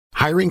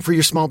Hiring for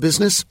your small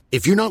business?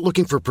 If you're not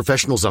looking for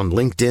professionals on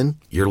LinkedIn,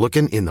 you're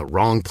looking in the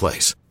wrong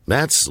place.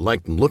 That's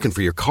like looking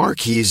for your car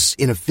keys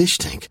in a fish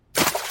tank.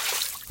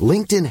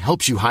 LinkedIn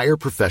helps you hire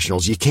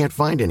professionals you can't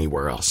find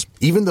anywhere else,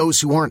 even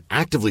those who aren't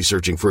actively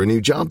searching for a new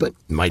job but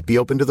might be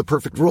open to the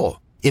perfect role.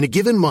 In a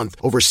given month,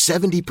 over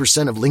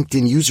 70% of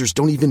LinkedIn users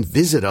don't even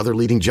visit other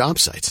leading job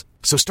sites.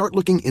 So start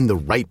looking in the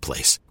right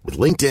place. With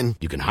LinkedIn,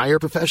 you can hire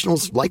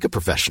professionals like a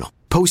professional.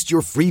 Post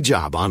your free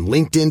job on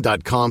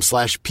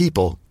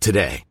linkedin.com/people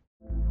today.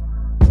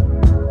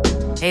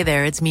 Hey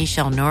there, it's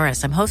Michelle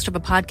Norris. I'm host of a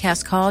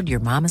podcast called Your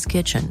Mama's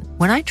Kitchen.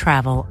 When I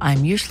travel,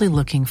 I'm usually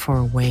looking for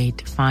a way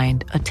to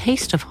find a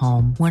taste of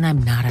home when I'm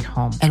not at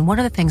home. And one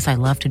of the things I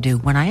love to do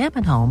when I am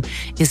at home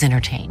is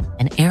entertain.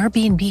 And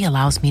Airbnb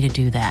allows me to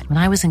do that. When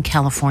I was in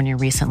California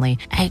recently,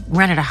 I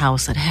rented a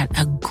house that had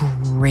a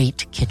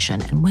great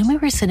kitchen. And when we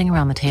were sitting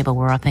around the table,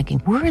 we're all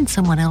thinking, we're in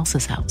someone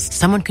else's house.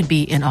 Someone could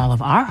be in all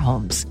of our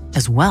homes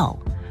as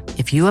well.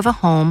 If you have a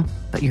home,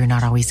 but you're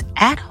not always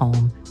at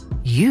home,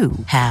 you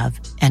have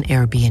an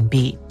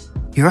Airbnb.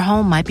 Your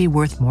home might be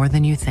worth more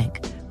than you think.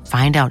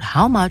 Find out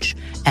how much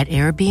at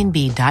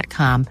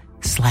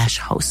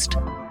airbnb.com/host.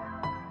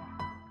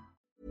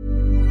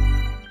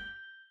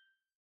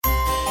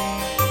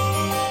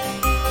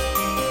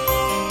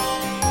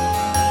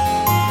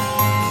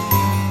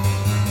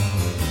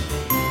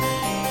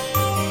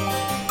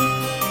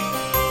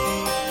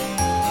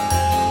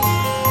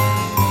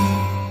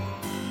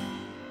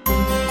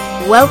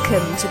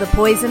 Welcome to the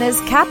Poisoner's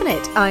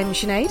Cabinet. I'm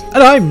Sinead.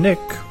 And I'm Nick.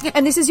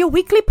 And this is your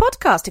weekly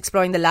podcast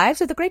exploring the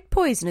lives of the great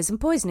poisoners and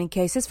poisoning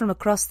cases from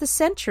across the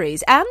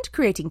centuries and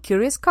creating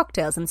curious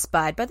cocktails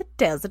inspired by the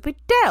tales that we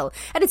tell.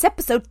 And it's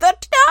episode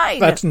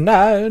 39.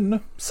 39.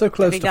 So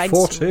close to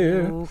 40.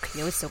 So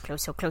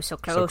close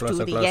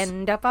to the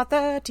end of our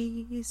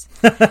 30s.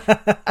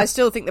 I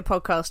still think the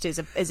podcast is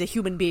a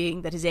human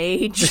being that has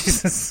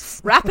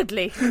aged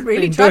rapidly,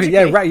 really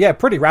tragically. Yeah,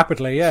 pretty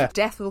rapidly, yeah.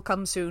 Death will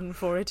come soon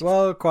for it.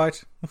 Well,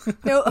 quite.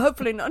 No,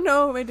 hopefully not.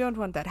 No, we don't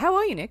want that. How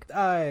are you, Nick?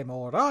 I'm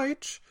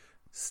alright.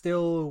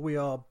 Still, we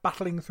are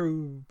battling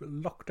through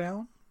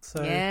lockdown.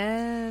 So,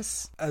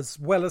 yes. As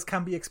well as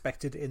can be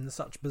expected in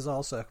such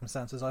bizarre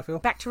circumstances, I feel.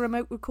 Back to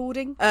remote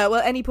recording. Well,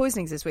 any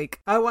poisonings this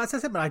week? Oh, well, as I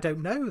said, but I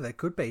don't know. There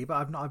could be, but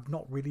I've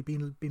not really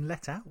been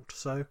let out.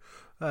 So,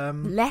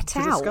 let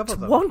out?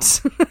 Them.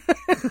 What?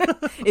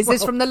 Is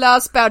this from the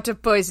last bout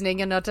of poisoning?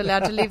 You're not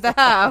allowed to leave the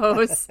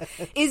house.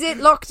 Is it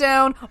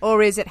lockdown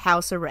or is it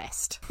house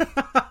arrest?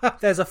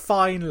 There's a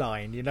fine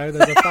line, you know.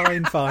 There's a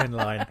fine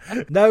line.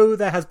 No,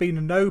 there has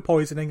been no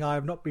poisoning. I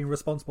have not been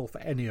responsible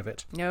for any of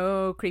it.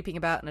 No creeping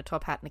about in a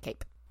top hat and a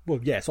cape. Well,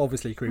 yes,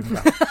 obviously creeping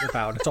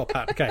about in a top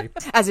hat and a cape.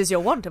 As is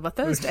your wont of a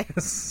Thursday.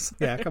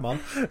 Yeah, come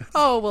on.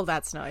 Oh, well,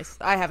 that's nice.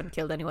 I haven't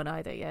killed anyone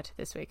either yet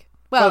this week.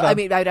 Well, I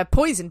mean, I've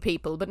poisoned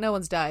people, but no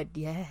one's died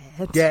yet.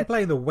 Yeah,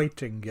 playing the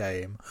waiting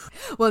game.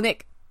 Well,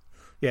 Nick.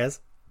 Yes?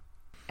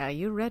 Are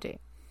you ready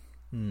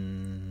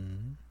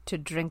to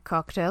drink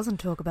cocktails and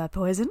talk about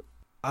poison?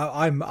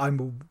 I'm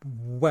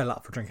well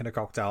up for drinking a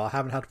cocktail. I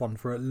haven't had one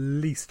for at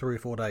least 3 or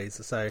 4 days,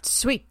 so...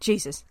 Sweet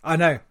Jesus. I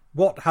know.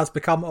 What has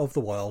become of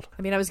the world?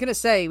 I mean, I was going to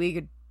say we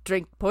could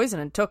drink poison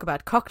and talk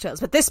about cocktails,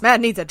 but this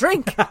man needs a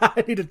drink.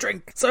 I need a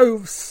drink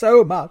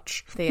so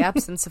much. The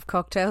absence of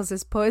cocktails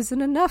is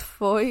poison enough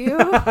for you.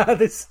 I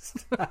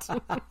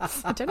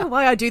don't know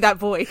why I do that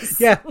voice.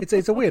 Yeah,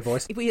 it's a weird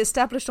voice. We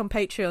established on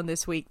Patreon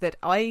this week that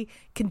I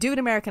can do an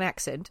American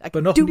accent. I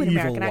can but not do an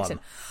American evil accent.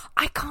 One.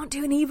 I can't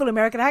do an evil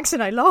American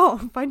accent. I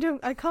laugh.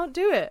 I can't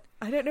do it.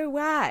 I don't know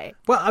why.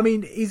 Well, I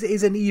mean,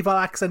 is an evil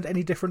accent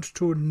any different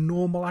to a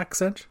normal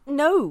accent?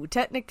 No,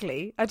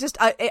 technically.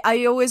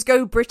 I always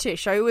go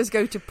British. I always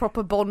go to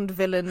proper Bond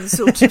villain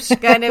sort of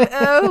kind of,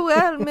 oh,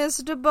 well,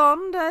 Mr.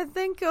 Bond, I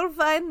think you'll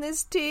find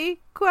this tea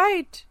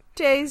quite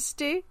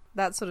tasty.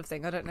 That sort of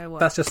thing. I don't know why.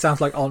 That just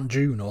sounds like Aunt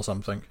June or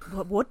something.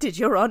 What did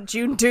your Aunt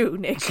June do,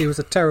 Nick? She was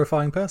a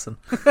terrifying person.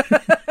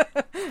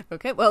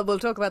 Okay, well, we'll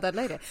talk about that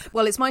later.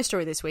 Well, it's my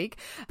story this week,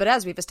 but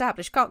as we've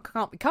established, can't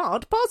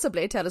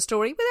possibly tell a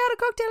story without a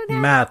cocktail in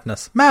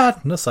hand.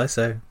 Madness, I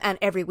say. And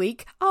every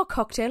week, our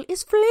cocktail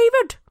is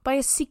flavoured by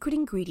a secret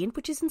ingredient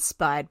which is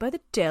inspired by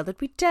the tale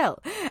that we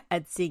tell.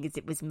 And seeing as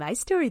it was my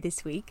story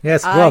this week...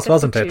 Yes, it was,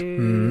 wasn't it?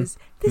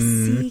 The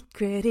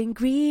secret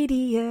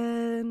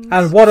ingredient.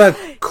 And what a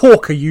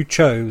corker you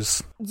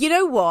chose. You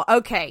know what?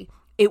 Okay.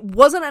 It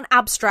wasn't an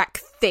abstract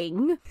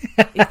thing.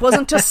 It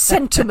wasn't a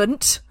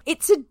sentiment.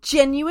 It's a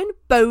genuine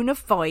bona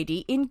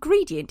fide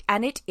ingredient,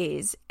 and it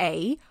is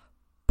a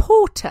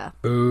porter.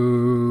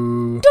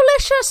 Boo.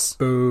 Delicious.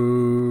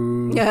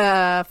 Boo.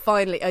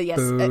 Finally. Oh, yes.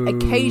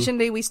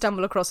 Occasionally we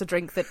stumble across a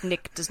drink that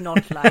Nick does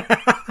not like.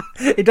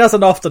 It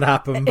doesn't often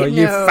happen, but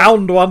you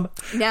found one.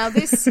 Now,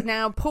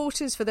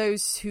 porters, for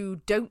those who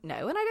don't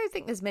know, and I don't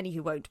think there's many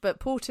who won't, but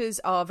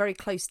porters are very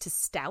close to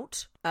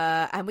stout.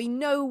 And we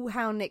know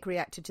how Nick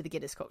reacted to the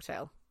Guinness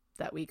cocktail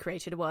that we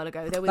created a while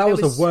ago. That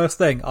was the worst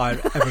thing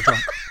I'd ever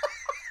drunk.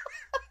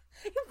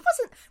 It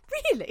wasn't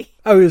really.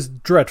 Oh, it was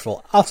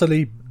dreadful.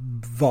 Utterly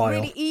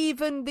vile. Really,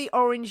 even the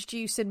orange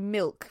juice and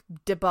milk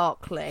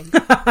debacle.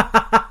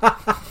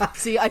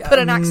 See, I put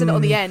an accent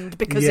on the end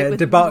because it was...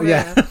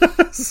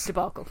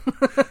 debacle.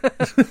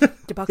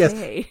 Debacle.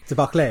 Yes,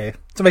 debacle.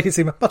 To make it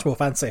seem much more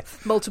fancy.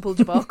 Multiple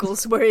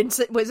debacles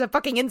was a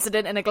fucking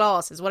incident in a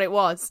glass is what it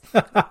was.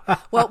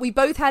 Well, we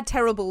both had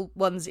terrible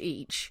ones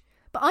each.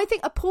 But I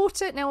think a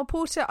porter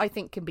I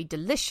think can be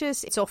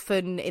delicious. It's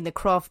often in the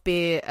craft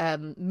beer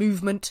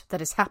movement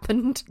that has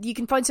happened. You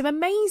can find some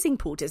amazing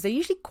porters. They're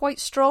usually quite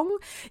strong.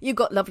 You've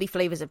got lovely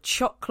flavours of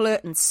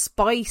chocolate and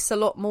spice, a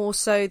lot more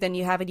so than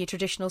you have in your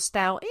traditional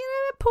stout.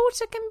 A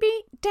porter can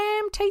be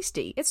damn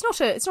tasty. It's not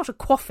a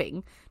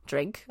quaffing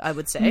drink, I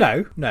would say.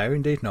 No,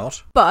 indeed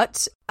not.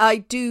 But I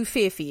do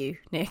fear for you,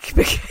 Nick,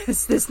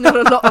 because there's not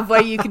a lot of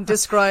way you can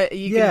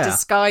can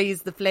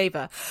disguise the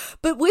flavour.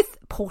 But with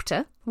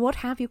porter, what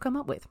have you come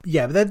up with?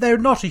 Yeah, but there are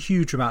not a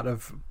huge amount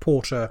of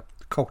porter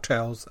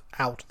cocktails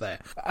out there.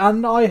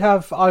 And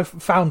I've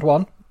found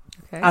one,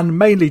 and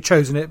mainly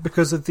chosen it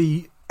because of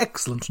the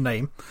excellent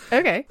name.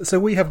 Okay. So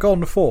we have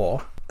gone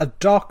for A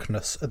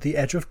Darkness at the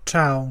Edge of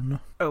Town.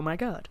 Oh my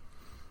god.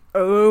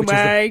 Oh my god! Which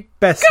is the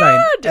best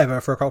name ever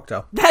for a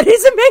cocktail. That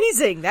is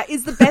amazing. That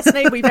is the best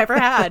name we've ever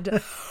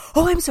had.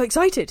 Oh, I'm so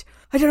excited.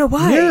 I don't know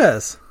why.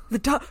 Yes.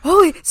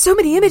 So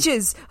many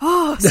images.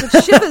 Oh,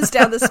 such shivers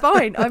down the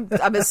spine.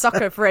 I'm a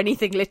sucker for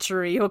anything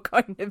literary or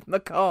kind of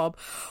macabre.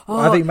 Oh.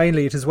 I think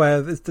mainly it is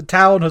where the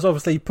town has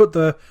obviously put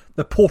the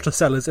porter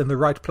sellers in the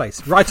right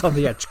place, right on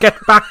the edge. Get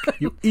back,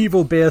 you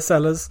evil beer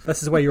sellers.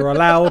 This is where you're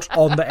allowed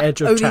on the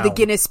edge of Only town. Only the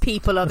Guinness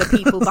people are the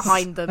people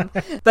behind them.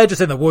 They're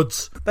just in the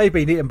woods. They've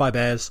been eaten by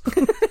bears.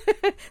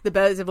 The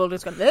bears have all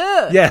just gone,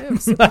 ugh. Yeah.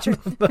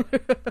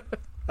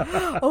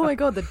 Oh my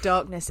god, the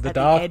darkness at the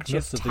edge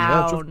of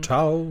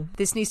town.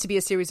 This needs to be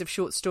a series of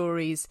short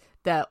stories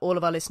that all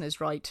of our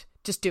listeners write.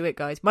 Just do it,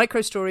 guys.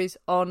 Micro stories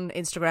on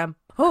Instagram.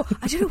 Oh,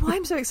 I don't know why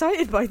I'm so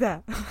excited by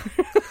that.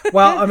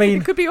 Well, I mean,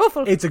 it could be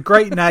awful. It's a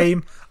great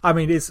name. I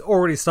mean, it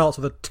already starts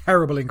with a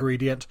terrible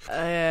ingredient.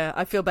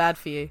 I feel bad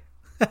for you.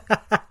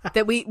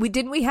 That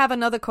we have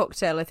another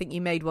cocktail. I think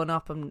you made one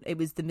up, and it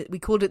was we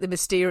called it the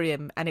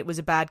Mysterium, and it was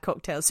a bad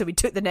cocktail, so we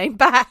took the name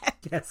back.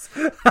 Yes.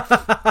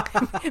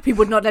 We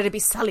would not let it be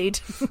sullied.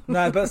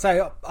 No, but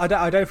so I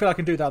don't feel I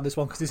can do that on this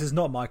one because this is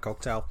not my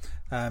cocktail.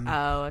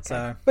 Okay.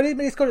 So, but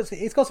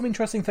it's got some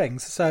interesting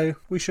things, so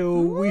we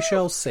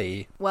shall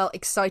see. Well,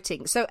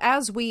 exciting. So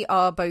as we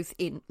are both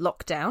in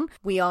lockdown,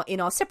 we are in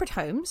our separate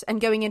homes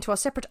and going into our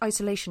separate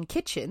isolation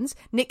kitchens.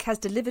 Nick has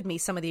delivered me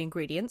some of the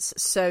ingredients,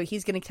 so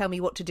he's going to tell me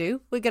what to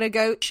do. We're going to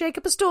go shake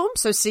up a storm,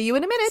 so see you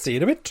in a minute. See you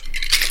in a bit.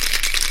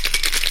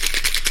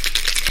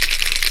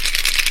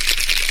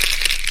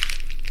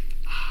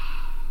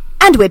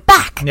 And we're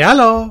back.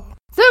 Hello.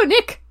 So,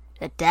 Nick,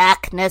 the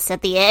darkness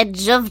at the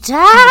edge of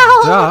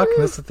town.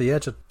 Darkness at the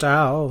edge of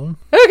town.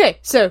 Okay,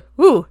 so,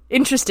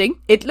 interesting.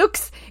 It's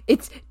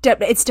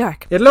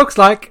dark. It looks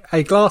like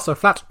a glass of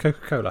flat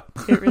Coca-Cola.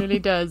 It really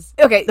does.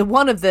 Okay,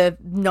 one of the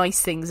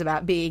nice things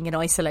about being in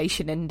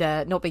isolation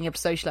and not being able to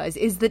socialise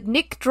is that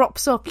Nick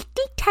drops off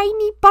little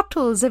tiny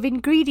bottles of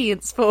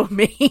ingredients for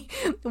me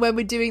when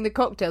we're doing the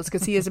cocktails,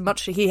 because he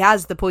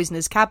has the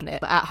poisoner's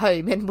cabinet at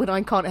home, and when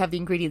I can't have the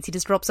ingredients, he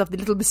just drops off the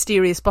little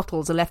mysterious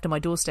bottles are left on my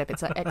doorstep.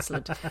 It's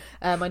excellent.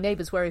 My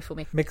neighbours worry for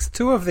me. Mix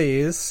 2 of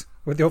these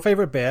with your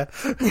favourite beer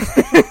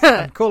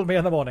and call me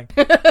in the morning.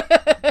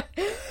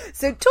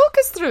 So talk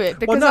us through it,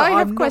 because I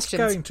have questions.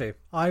 I'm not going to.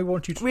 I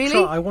want you to really?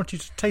 try. I want you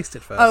to taste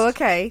it first. Oh,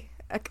 okay.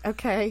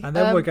 Okay. And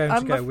then we're going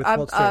to go with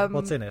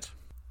what's in it.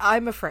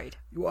 I'm afraid.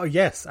 Well,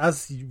 yes,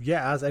 as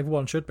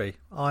everyone should be.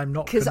 I'm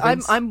not convinced.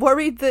 Because I'm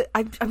worried that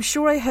I'm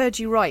sure I heard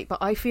you right, but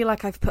I feel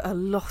like I've put a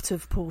lot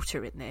of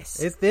porter in this.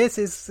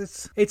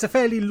 It's a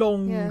fairly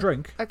long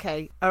drink.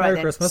 Okay, all right.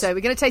 Merry Christmas. So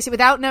we're going to taste it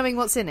without knowing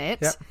what's in it.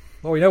 Yep.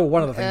 Well, we know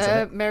one of the things in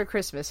it. Merry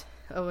Christmas.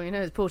 Oh, we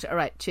know it's porter. All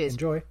right. Cheers.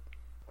 Enjoy.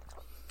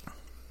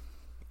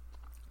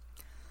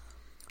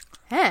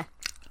 Huh.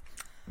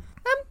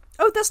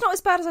 That's not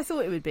as bad as I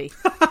thought it would be.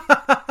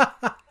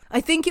 I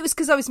think it was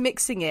because I was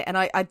mixing it, and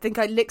I think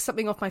I licked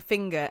something off my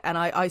finger, and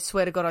I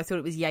swear to God, I thought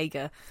it was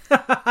Jaeger.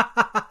 And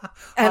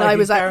I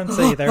was like,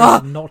 guarantee there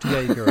is not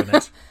Jaeger in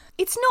it.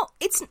 It's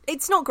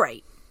not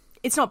great.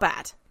 It's not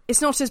bad.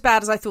 It's not as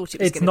bad as I thought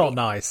it was going to be. It's not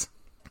nice.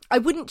 I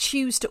wouldn't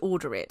choose to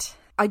order it.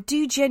 I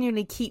do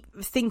genuinely keep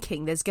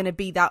thinking there's going to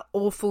be that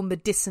awful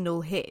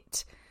medicinal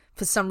hit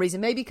for some reason.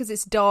 Maybe because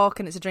it's dark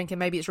and it's a drink, and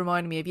maybe it's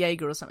reminding me of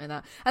Jaeger or something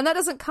like that. And that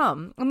doesn't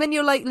come. And then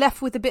you're like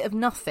left with a bit of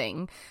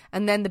nothing,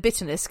 and then the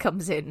bitterness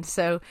comes in.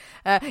 So,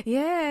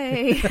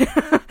 yay.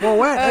 Well,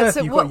 where on earth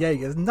you've got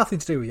Jaeger? There's nothing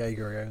to do with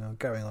Jaeger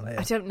going on here.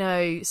 I don't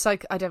know.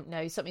 I don't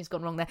know. Something's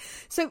gone wrong there.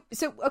 So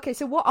okay,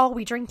 so what are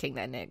we drinking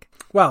then, Nick?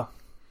 Well,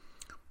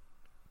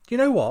 you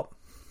know what?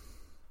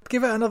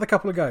 Give it another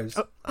couple of goes.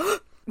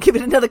 Give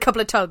it another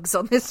couple of tugs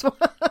on this one.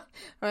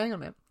 Right, hang on a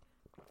minute.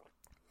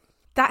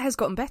 That has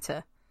gotten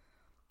better.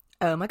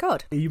 Oh my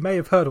God. You may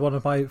have heard one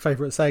of my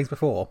favourite sayings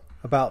before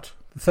about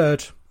the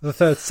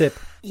third sip.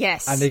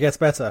 Yes. And it gets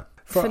better.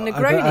 For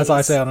Negronis. As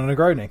I say on a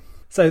Negroni.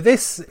 So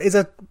this is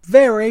a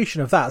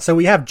variation of that. So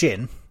we have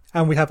gin,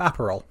 and we have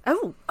Aperol.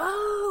 Oh.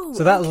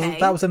 So that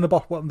was in the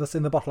bottle. That's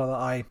in the bottle that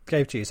I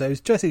gave to you. So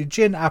it's just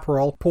gin,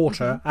 Aperol,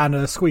 porter, and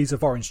a squeeze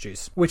of orange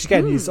juice, which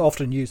again is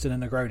often used in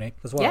a Negroni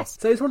as well. Yes.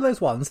 So it's one of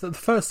those ones that the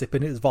first sip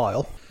in it is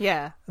vile.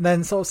 Yeah. And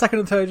then sort of second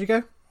and third you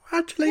go,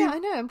 actually... Yeah, I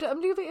know.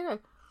 I'm leaving it.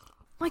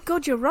 My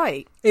God, you're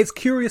right. It's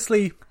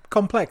curiously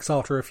complex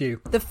after a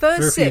few. The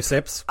first few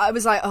sips, I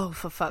was like, oh,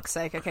 for fuck's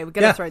sake! Okay, we're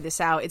gonna throw this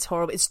out. It's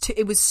horrible.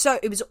 It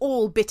was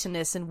all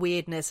bitterness and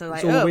weirdness, and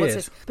like, it's all weird.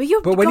 What's this?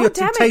 But when your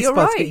taste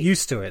buds get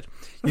used to it,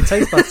 your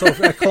taste buds sort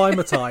of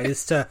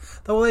acclimatise to.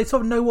 Well, they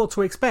sort of know what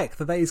to expect.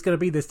 That it's going to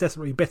be this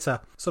desperately bitter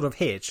sort of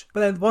hitch. But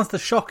then once the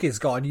shock is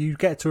gone, you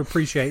get to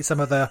appreciate some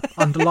of the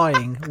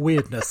underlying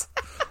weirdness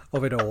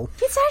of it all.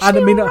 It's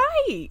actually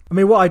right. I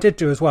mean, what I did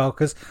do as well,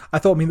 because I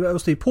thought,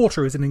 obviously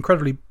porter is an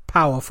incredibly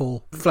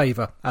powerful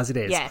flavour as it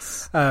is.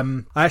 Yes.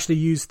 I actually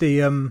used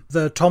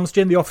the Tom's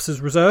gin, the Officer's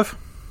Reserve.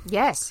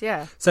 Yes,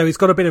 yeah. So it's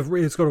got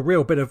a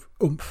real bit of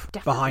oomph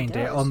behind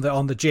it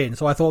on the gin.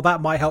 So I thought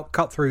that might help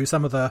cut through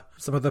some of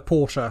the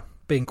porter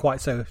being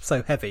quite so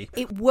heavy.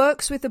 It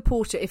works with the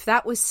porter. If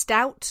that was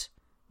stout,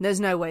 there's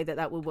no way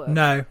that would work.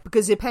 No.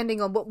 Because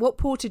depending on what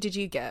porter did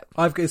you get?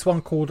 It's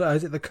one called,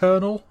 is it the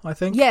Colonel, I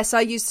think? Yes,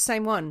 I used the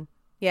same one.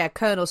 Yeah,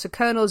 Colonel. So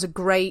Colonel's a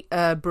great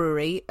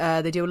brewery.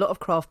 They do a lot of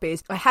craft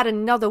beers. I had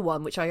another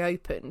one which I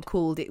opened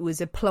it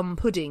was a plum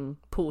pudding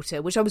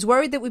porter, which I was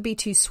worried that would be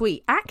too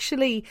sweet.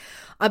 Actually,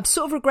 I'm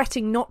sort of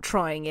regretting not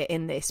trying it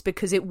in this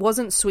because it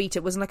wasn't sweet.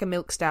 It wasn't like a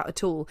milk stout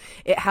at all.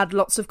 It had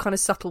lots of kind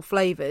of subtle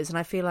flavours, and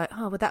I feel like,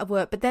 would that have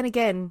worked? But then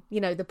again,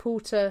 the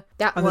porter,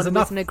 and one there's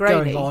enough with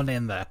Negroni going on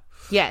in there.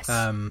 Yes,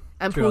 and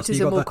porters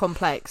are more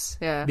complex.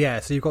 Yeah,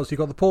 so you've got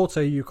the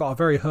porter, you've got a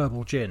very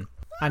herbal gin.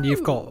 And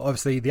you've got,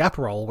 obviously, the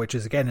Aperol, which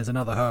is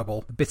another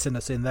herbal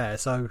bitterness in there.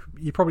 So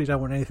you probably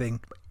don't want anything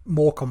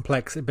more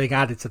complex being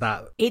added to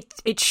that.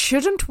 It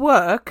shouldn't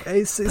work.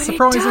 It's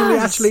surprisingly,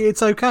 actually,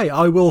 it's okay.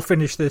 I will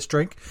finish this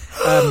drink.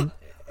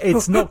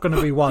 It's not going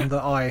to be one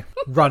that I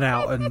run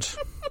out, and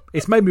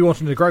it's made me want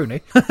a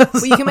Negroni.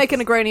 Well, you can make a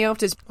Negroni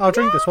after. I'll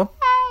drink this one.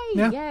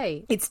 Yeah.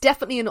 Yay. It's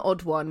definitely an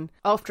odd one.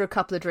 After a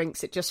couple of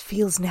drinks, it just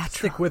feels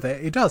natural. Stick with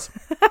it. It does.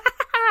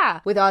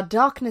 With our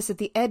darkness at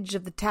the edge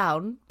of the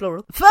town,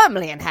 plural,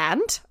 firmly in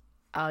hand,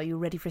 are you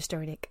ready for a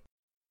story, Nick?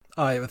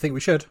 I think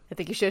we should. I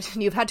think you should.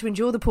 You've had to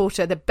endure the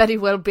porter. There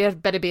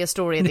better be a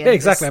story at the end of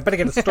exactly. I better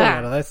get a story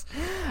out of this.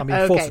 I'm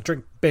being forced to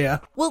drink beer.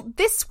 Well,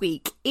 this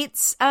week,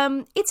 it's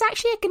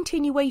actually a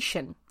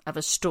continuation of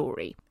a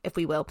story, if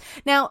we will.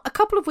 Now, a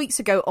couple of weeks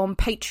ago on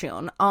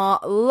Patreon, our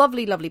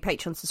lovely, lovely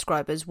Patreon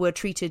subscribers were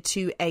treated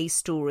to a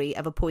story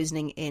of a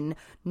poisoning in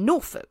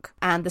Norfolk.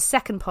 And the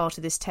second part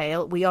of this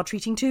tale, we are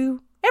treating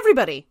to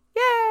everybody.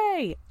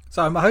 Yay!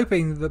 So I'm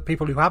hoping that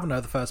people who haven't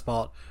heard the first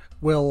part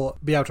will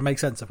be able to make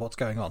sense of what's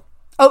going on.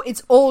 Oh,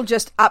 it's all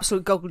just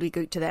absolute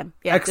gobbledygook to them.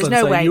 Yeah, excellent.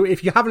 There's no way.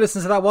 If you haven't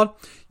listened to that one,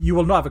 you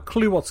will not have a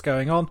clue what's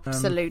going on.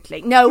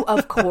 Absolutely. No,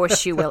 of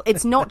course you will.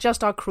 It's not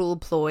just our cruel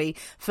ploy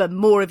for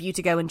more of you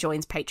to go and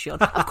join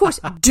Patreon. Of course,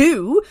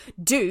 do,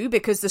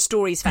 because the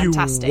story's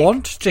fantastic. You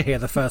want to hear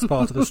the first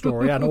part of the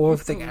story and all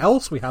everything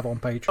else we have on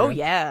Patreon. Oh,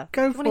 yeah.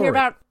 Go for it. Want to hear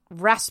about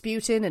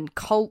Rasputin and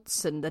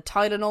cults and the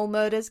Tylenol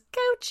murders?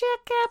 Go check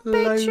out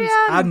Patreon.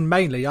 And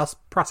mainly us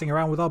prattling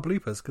around with our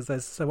bloopers because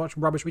there's so much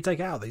rubbish we take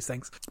out of these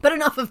things. But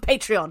enough of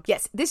Patreon.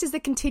 Yes, this is the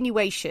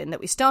continuation that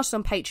we started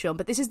on Patreon,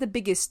 but this is the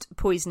biggest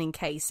poisoning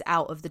case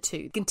out of the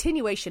two.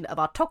 Continuation of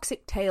our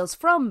toxic tales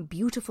from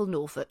beautiful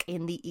Norfolk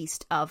in the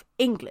east of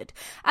England.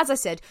 As I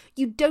said,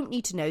 you don't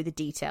need to know the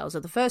details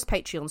of the first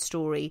Patreon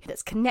story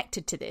that's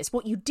connected to this.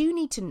 What you do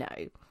need to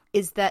know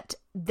is that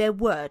there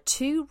were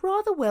two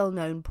rather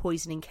well-known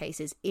poisoning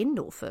cases in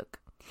Norfolk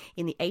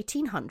in the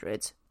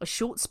 1800s, a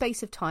short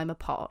space of time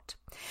apart,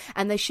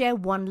 and they share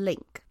one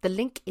link. The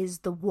link is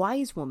the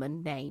wise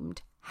woman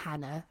named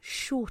Hannah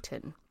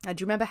Shorten. Now,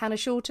 do you remember Hannah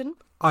Shorten?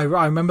 I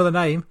remember the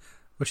name,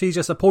 but she's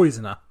just a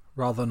poisoner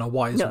rather than a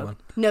wise woman.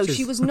 No,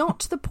 she was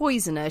not the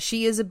poisoner.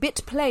 She is a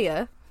bit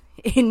player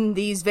in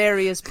these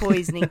various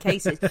poisoning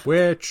cases.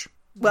 Witch.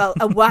 Well,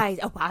 a wise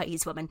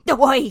woman. The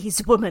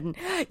wise woman.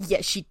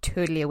 Yes, she's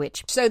totally a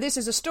witch. So this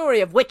is a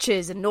story of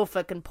witches and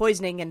Norfolk and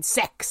poisoning and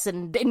sex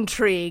and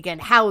intrigue and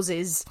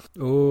houses.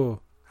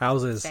 Ooh,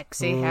 houses.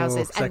 Sexy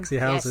houses. Sexy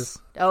houses.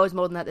 Yes. Oh, it's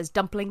more than that. There's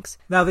dumplings.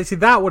 Now, see,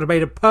 that would have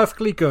made a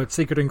perfectly good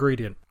secret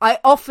ingredient. I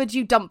offered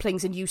you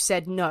dumplings and you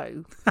said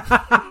no.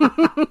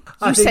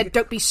 You said,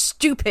 don't be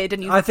stupid,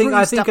 and you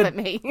threw stuff at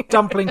me.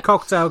 Dumpling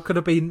cocktail could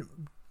have been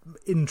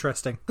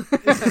interesting.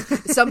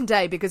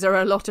 Someday, because there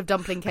are a lot of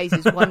dumpling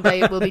cases, one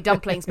day it will be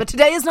dumplings. But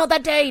today is not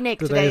that day, Nick.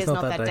 Today is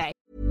not that day.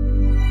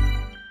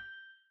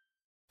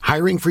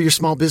 Hiring for your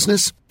small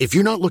business? If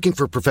you're not looking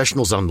for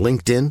professionals on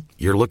LinkedIn,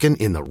 you're looking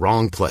in the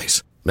wrong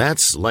place.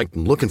 That's like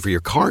looking for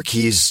your car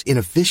keys in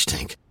a fish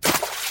tank.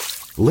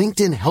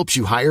 LinkedIn helps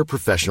you hire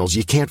professionals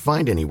you can't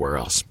find anywhere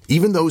else,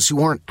 even those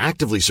who aren't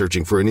actively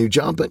searching for a new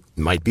job but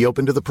might be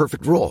open to the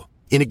perfect role.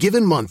 In a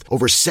given month,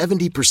 over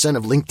 70%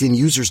 of LinkedIn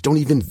users don't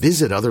even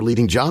visit other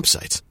leading job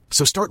sites.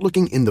 So start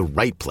looking in the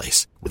right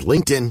place. With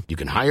LinkedIn, you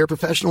can hire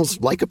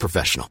professionals like a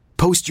professional.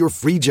 Post your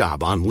free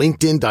job on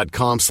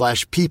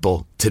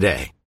linkedin.com/people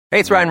today. Hey,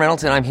 it's Ryan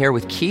Reynolds, and I'm here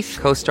with Keith,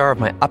 co-star of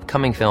my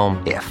upcoming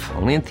film, If,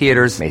 only in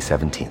theaters May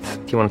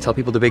 17th. Do you want to tell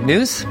people the big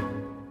news?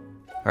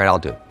 All right, I'll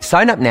do it.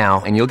 Sign up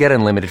now and you'll get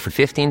unlimited for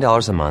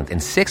 $15 a month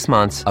and 6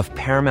 months of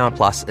Paramount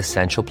Plus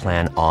Essential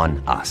Plan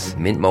on us.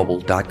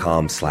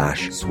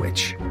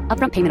 MintMobile.com/switch.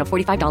 Upfront payment of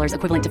 $45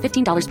 equivalent to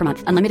 $15 per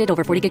month. Unlimited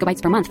over 40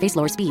 gigabytes per month. Face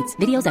lower speeds.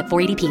 Videos at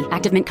 480p.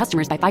 Active Mint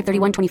customers by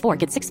 531.24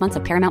 get 6 months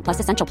of Paramount Plus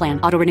Essential Plan.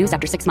 Auto renews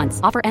after 6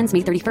 months. Offer ends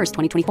May 31st,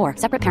 2024.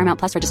 Separate Paramount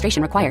Plus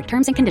registration required.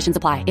 Terms and conditions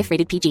apply if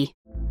rated PG.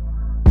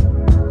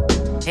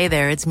 Hey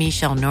there, it's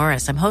Michelle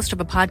Norris. I'm host of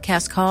a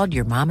podcast called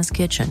Your Mama's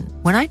Kitchen.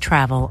 When I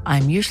travel,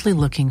 I'm usually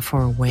looking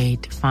for a way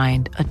to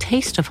find a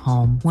taste of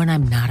home when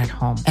I'm not at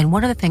home. And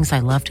one of the things I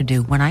love to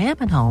do when I am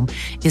at home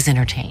is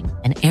entertain.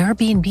 And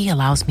Airbnb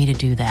allows me to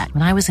do that.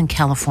 When I was in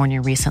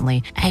California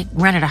recently, I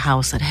rented a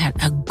house that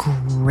had a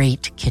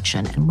great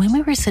kitchen. And when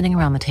we were sitting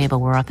around the table,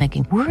 we were all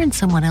thinking, we're in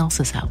someone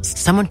else's house.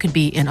 Someone could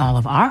be in all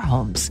of our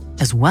homes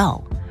as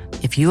well.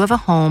 If you have a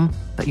home,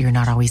 but you're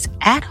not always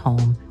at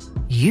home,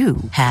 you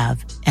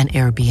have an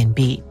Airbnb.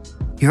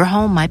 Your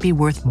home might be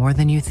worth more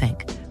than you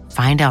think.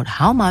 Find out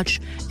how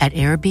much at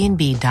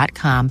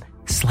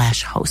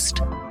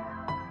airbnb.com/host.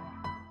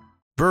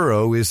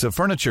 Burrow is a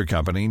furniture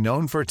company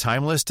known for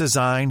timeless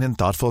design and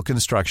thoughtful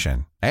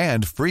construction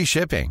and free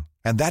shipping,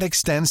 and that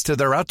extends to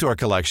their outdoor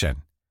collection.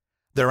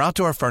 Their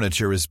outdoor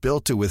furniture is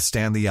built to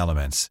withstand the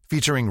elements,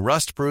 featuring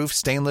rust-proof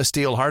stainless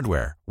steel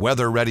hardware,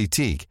 weather-ready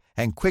teak,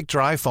 and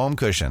quick-dry foam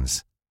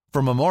cushions.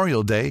 For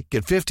Memorial Day,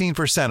 get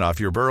 15% off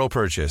your Burrow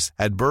purchase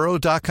at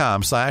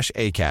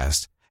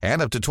burrow.com/ACAST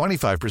and up to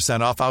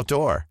 25% off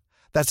outdoor.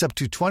 That's up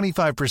to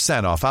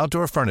 25% off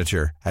outdoor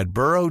furniture at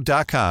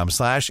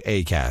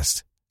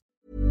burrow.com/ACAST.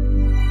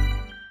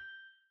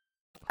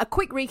 A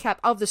quick recap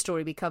of the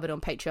story we covered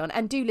on Patreon,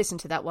 and do listen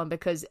to that one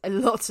because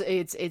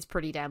it's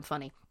pretty damn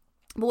funny.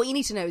 But what you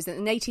need to know is that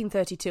in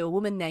 1832, a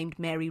woman named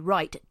Mary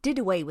Wright did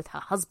away with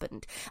her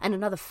husband and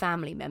another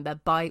family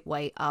member by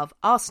way of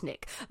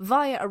arsenic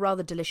via a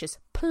rather delicious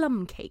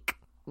plum cake.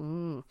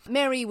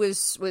 Mary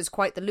was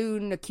quite the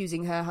loon,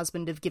 accusing her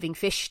husband of giving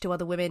fish to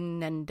other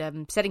women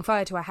and setting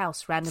fire to her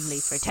house randomly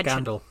for attention.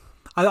 Scandal.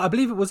 I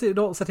believe it was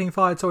not setting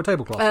fire to a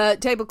tablecloth?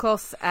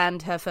 Tablecloth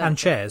and her furniture. And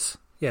chairs.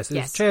 Yes,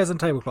 yes. Chairs and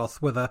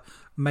tablecloth were the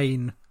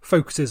main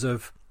focuses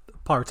of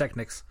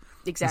pyrotechnics.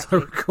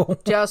 Exactly. Cool.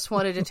 Just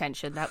wanted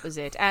attention, that was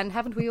it. And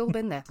haven't we all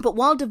been there? But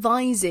while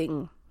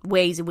devising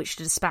ways in which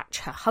to dispatch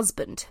her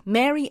husband,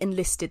 Mary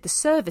enlisted the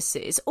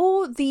services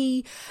or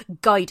the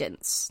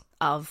guidance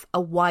of a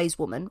wise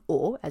woman,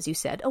 or, as you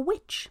said, a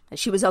witch, as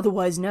she was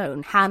otherwise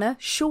known, Hannah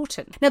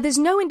Shorten. Now, there's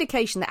no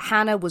indication that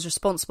Hannah was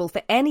responsible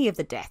for any of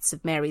the deaths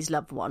of Mary's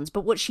loved ones,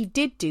 but what she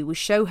did do was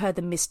show her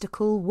the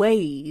mystical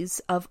ways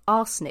of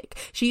arsenic.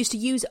 She used to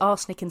use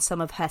arsenic in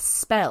some of her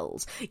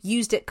spells,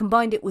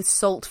 combined it with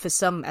salt for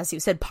some, as you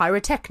said,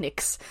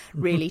 pyrotechnics,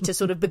 really, to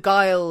sort of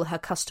beguile her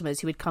customers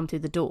who would come through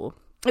the door.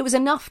 It was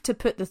enough to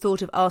put the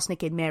thought of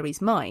arsenic in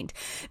Mary's mind.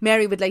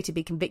 Mary would later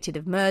be convicted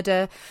of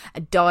murder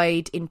and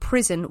died in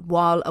prison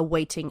while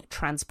awaiting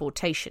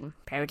transportation.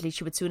 Apparently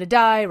she would sooner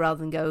die rather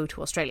than go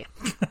to Australia.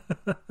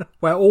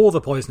 Where all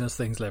the poisonous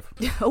things live.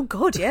 Oh,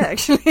 God, yeah,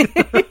 actually.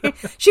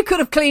 She could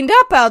have cleaned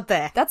up out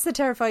there. That's the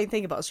terrifying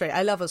thing about Australia.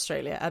 I love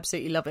Australia,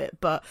 absolutely love it.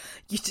 But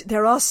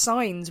there are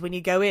signs when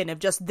you go in of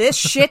just, this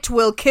shit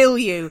will kill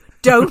you.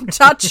 Don't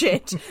touch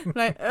it.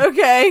 Like,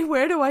 okay,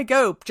 where do I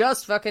go?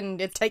 Just fucking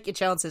take your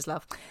chances,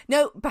 love.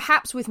 No,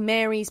 perhaps with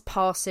Mary's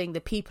passing,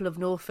 the people of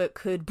Norfolk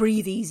could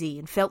breathe easy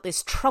and felt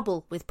this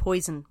trouble with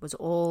poison was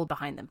all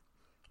behind them.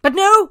 But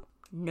no.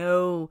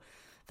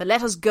 For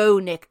let us go,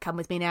 Nick. Come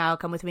with me now.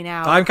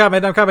 I'm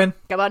coming. Come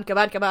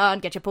on.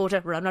 Get your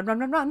porter.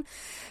 Run.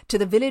 To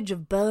the village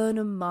of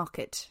Burnham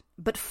Market.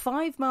 But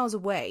 5 miles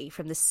away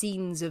from the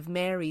scenes of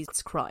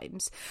Mary's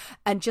crimes,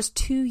 and just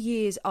 2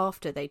 years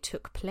after they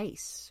took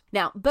place.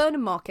 Now,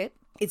 Burnham Market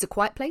is a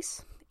quiet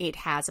place. It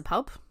has a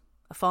pub,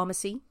 a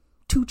pharmacy,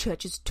 2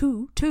 churches,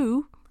 two,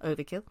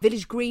 overkill.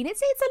 Village Green,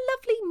 it's a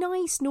lovely,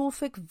 nice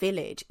Norfolk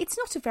village. It's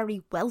not a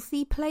very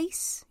wealthy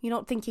place. You're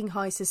not thinking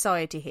high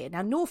society here.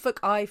 Now, Norfolk,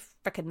 I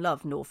freaking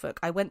love Norfolk.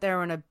 I went there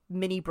on a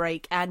mini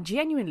break, and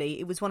genuinely,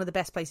 it was one of the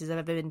best places I've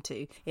ever been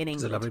to in England.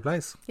 It's a lovely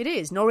place. It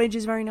is. Norwich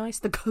is very nice.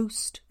 The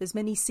coast, there's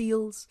many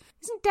seals.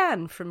 Isn't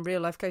Dan from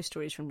Real Life Ghost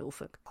Stories from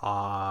Norfolk?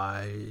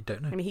 I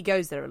don't know. I mean, he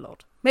goes there a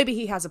lot. Maybe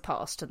he has a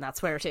past, and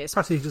that's where it is.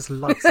 Perhaps he just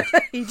likes it.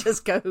 He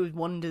just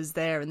wanders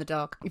there in the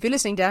dark. If you're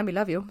listening, Dan, we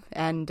love you.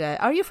 And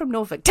are you from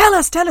Norfolk? Tell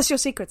us your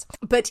secrets.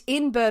 But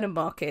in Burnham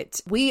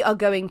Market, we are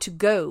going to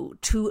go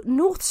to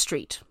North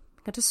Street.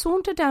 We're going to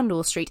saunter down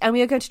North Street, and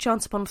we are going to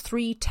chance upon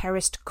 3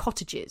 terraced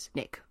cottages,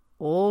 Nick,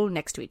 all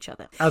next to each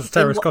other. As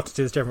terraced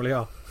cottages generally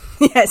are.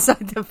 Yes, I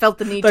felt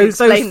the need to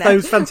explain that.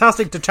 Those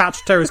fantastic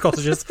detached terrace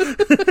cottages.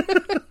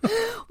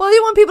 Well,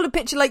 didn't want people to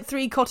picture like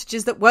 3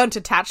 cottages that weren't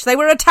attached. They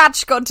were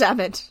attached,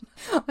 goddammit.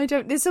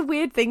 There's some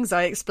weird things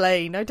I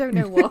explain. I don't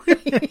know why.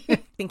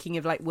 Thinking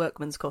of like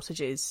workmen's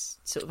cottages.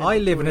 Sort of. I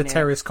live in a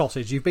terrace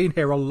cottage. You've been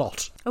here a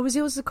lot. Oh, was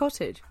yours a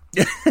cottage?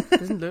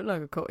 Doesn't look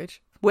like a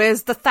cottage.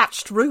 Where's the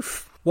thatched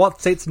roof?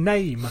 What's its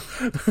name?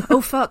 Oh,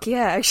 fuck,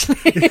 yeah,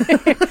 actually.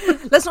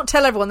 Let's not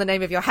tell everyone the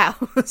name of your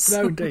house.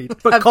 No, indeed.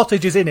 But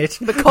cottage is in it.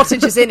 The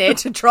cottage is in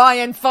it. Try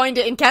and find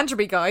it in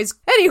Canterbury, guys.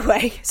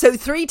 Anyway, so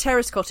 3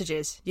 terrace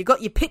cottages. You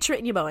got your picture it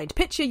in your mind.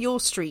 Picture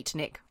your street,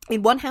 Nick.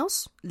 In one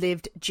house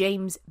lived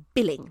James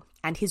Billing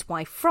and his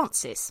wife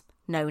Frances,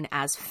 known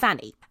as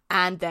Fanny,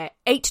 and their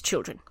 8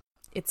 children.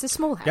 It's a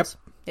small house. Yep.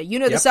 Now, you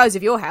know the size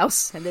of your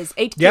house, and there's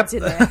 8 kids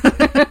in there.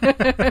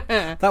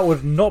 That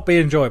would not be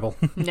enjoyable.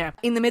 No.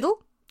 In the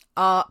middle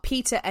are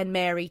Peter and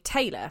Mary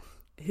Taylor,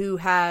 who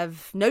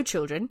have no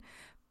children,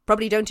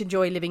 probably don't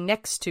enjoy living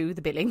next to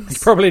the Billings.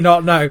 Probably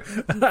not, no.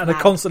 And are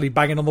constantly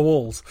banging on the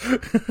walls.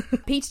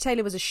 Peter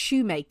Taylor was a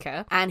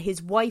shoemaker, and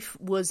his wife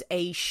was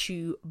a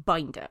shoe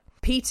binder.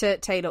 Peter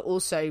Taylor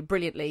also,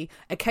 brilliantly,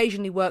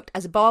 occasionally worked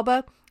as a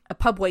barber, a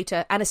pub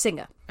waiter, and a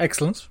singer.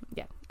 Excellent.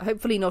 Yeah,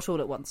 hopefully not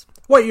all at once.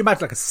 What, you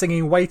imagine like a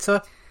singing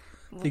waiter?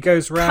 He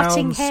goes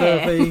round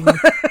serving,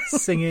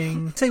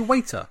 singing. Say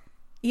waiter.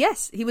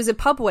 Yes, he was a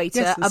pub waiter,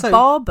 Yes, a so,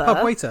 barber,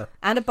 pub waiter.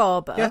 and a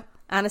barber,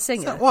 and a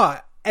singer. So,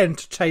 what?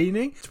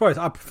 Entertaining? I suppose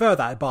I prefer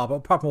that barber,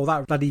 apart from all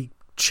that bloody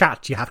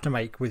chat you have to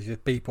make with your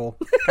people.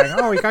 Going,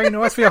 oh, we're going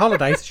west for your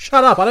holidays.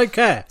 Shut up, I don't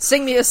care.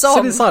 Sing me a song.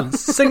 Sit in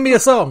silence. Sing me a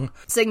song.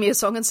 Sing me a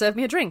song and serve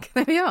me a drink.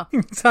 There we are.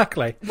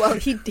 Exactly. Well,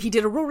 he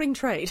did a roaring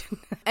trade.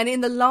 And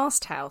in the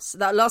last house,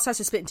 that last house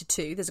is split into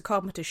 2. There's a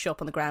carpenter's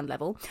shop on the ground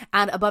level.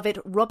 And above it,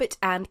 Robert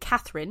and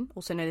Catherine,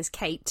 also known as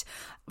Kate,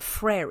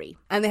 Frary.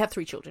 And they have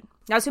 3 children.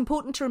 Now, it's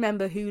important to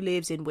remember who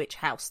lives in which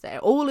house there.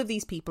 All of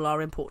these people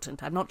are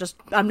important. I'm not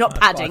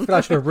padding. I feel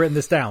I should have written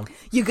this down.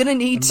 You're going to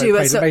need to...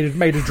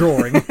 Made a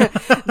drawing.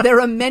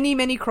 There are many,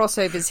 many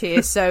crossovers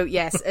here. So,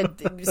 yes,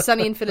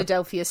 Sunny in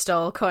Philadelphia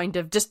style, kind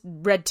of just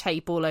red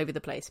tape all over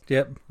the place.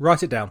 Yep.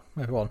 Write it down,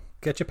 everyone.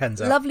 Get your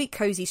pens out. Lovely,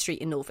 cosy street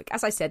in Norfolk.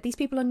 As I said, these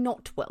people are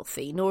not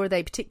wealthy, nor are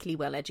they particularly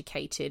well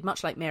educated,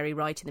 much like Mary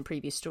Wright in the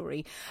previous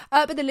story.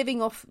 But they're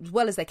living off as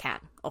well as they can,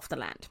 off the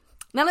land.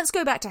 Now, let's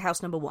go back to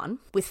house number 1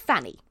 with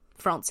Fanny.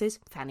 Frances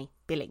Fanny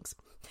Billings.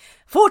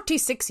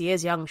 46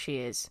 years young she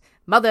is.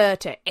 Mother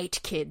to 8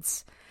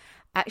 kids.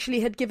 Actually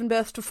had given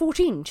birth to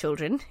 14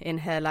 children in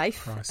her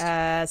life.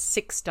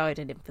 6 died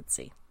in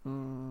infancy.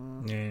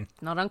 Yeah.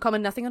 Not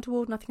uncommon, nothing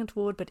untoward,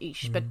 but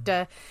eesh.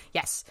 But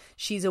yes,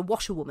 she's a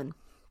washerwoman.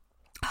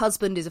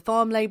 Husband is a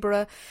farm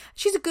labourer.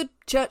 She's a good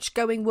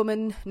church-going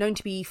woman, known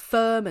to be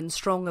firm and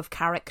strong of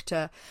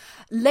character.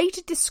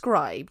 Later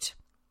described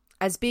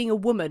as being a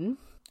woman,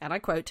 and I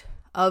quote,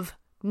 of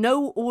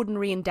no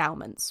ordinary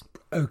endowments.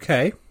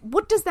 Okay.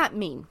 What does that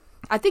mean?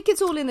 I think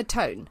it's all in the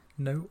tone.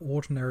 No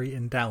ordinary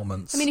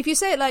endowments. I mean, if you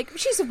say it like,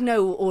 she's of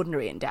no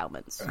ordinary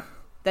endowments,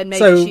 then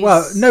maybe she's...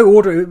 Well, no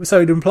order.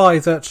 So it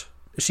implies that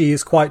she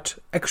is quite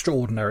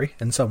extraordinary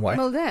in some way.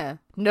 Well, there.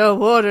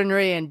 No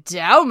ordinary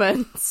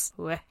endowments.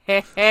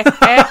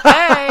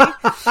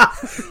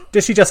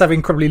 Does she just have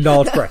incredibly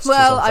large breasts?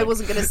 Well, I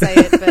wasn't going to say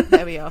it, but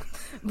there we are.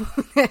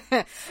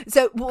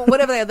 So,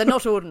 whatever they are, they're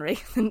not ordinary.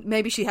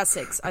 Maybe she has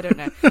 6. I don't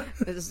know.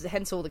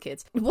 Hence all the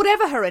kids.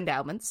 Whatever her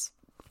endowments,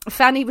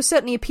 Fanny was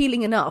certainly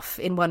appealing enough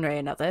in one way or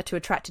another to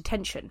attract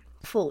attention.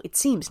 For it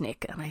seems,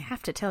 Nick, and I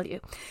have to tell you,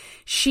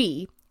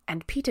 she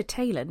and Peter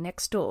Taylor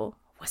next door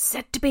were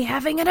said to be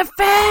having an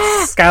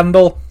affair.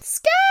 Scandal.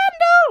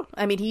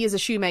 I mean, he is a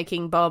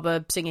shoemaking,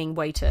 barber, singing,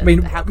 waiter. I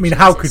mean,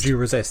 how could you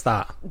resist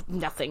that?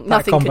 Nothing.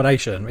 That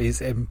combination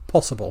is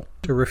impossible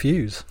to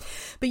refuse.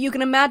 But you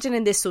can imagine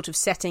in this sort of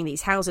setting,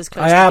 these houses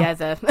close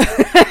together.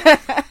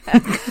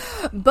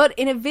 But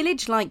in a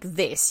village like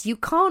this, you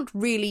can't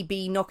really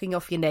be knocking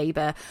off your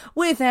neighbour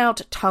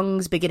without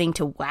tongues beginning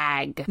to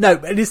wag. No,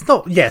 and it's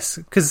not. Yes,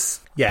 because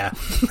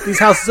these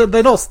houses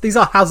they're not. These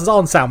houses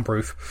aren't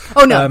soundproof.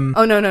 Oh no!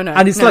 No!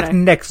 And it's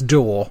next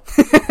door,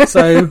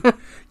 so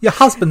your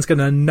husband's going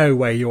to know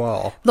where you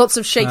are. Lots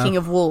of shaking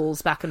of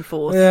walls back and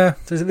forth. Yeah,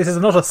 this is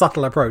not a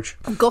subtle approach.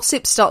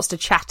 Gossip starts to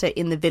chatter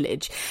in the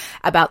village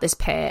about this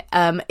pair.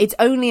 It's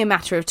only a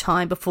matter of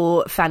time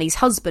before Fanny's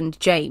husband,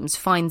 James,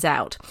 finds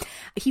out.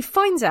 He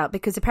finds out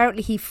because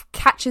apparently he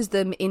catches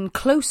them in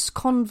close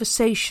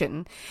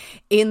conversation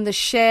in the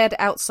shared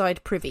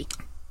outside privy.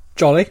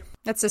 Jolly.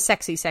 That's a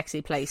sexy,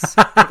 sexy place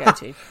to go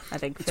to, I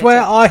think. It's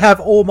where I have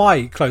all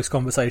my close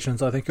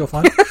conversations, I think you'll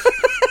find.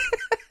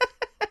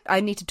 I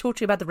need to talk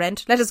to you about the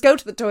rent. Let us go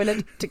to the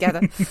toilet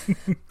together.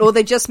 Or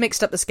they just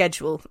mixed up the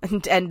schedule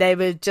and they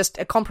were just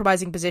a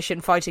compromising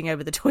position fighting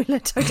over the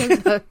toilet. I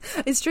don't know.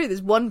 It's true,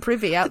 there's one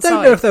privy outside. I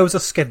don't know if there was a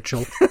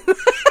schedule.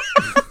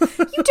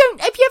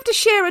 If you have to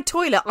share a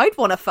toilet, I'd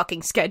want a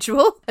fucking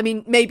schedule. I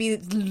mean, maybe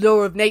the law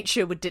of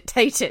nature would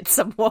dictate it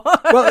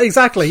somewhat. Well,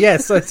 exactly,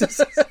 yes.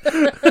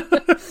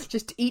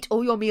 Just eat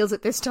all your meals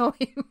at this time.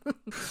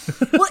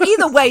 Well,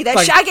 either way, they're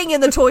shagging in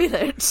the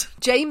toilet.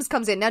 James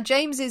comes in. Now,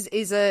 James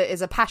is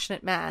a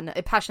passionate man,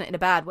 passionate in a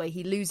bad way.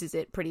 He loses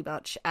it pretty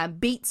much and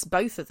beats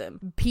both of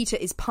them. Peter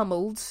is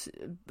pummeled.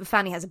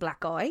 Fanny has a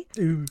black eye.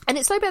 Ooh. And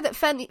it's so bad that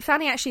Fanny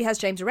actually has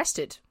James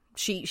arrested.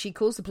 She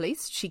calls the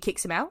police. She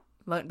kicks him out.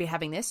 Won't be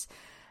having this.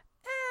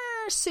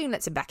 Soon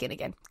lets him back in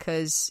again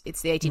because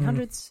it's the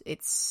 1800s.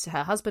 It's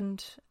her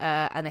husband,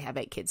 and they have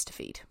 8 kids to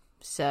feed.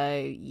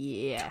 So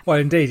yeah. Well,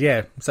 indeed,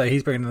 yeah. So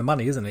he's bringing the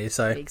money, isn't he?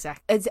 So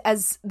exactly.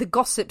 As the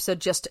gossips are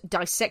just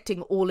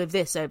dissecting all of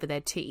this over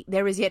their tea,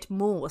 there is yet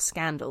more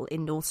scandal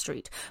in North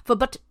Street. For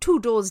but 2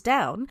 doors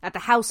down, at the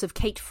house of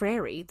Kate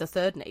Frary, the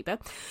third neighbour,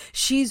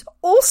 she's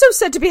also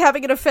said to be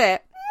having an affair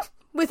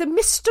with a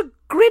Mr.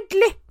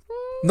 Gridley.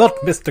 Not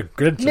Mr.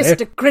 Gridley.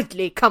 Mr.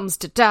 Gridley comes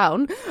to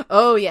town.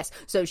 Oh, yes.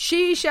 So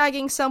she's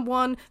shagging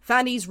someone.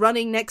 Fanny's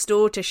running next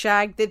door to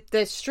shag.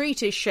 The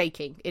street is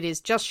shaking. It is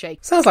just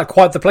shaking. Sounds like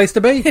quite the place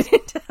to be.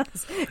 It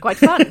does. Quite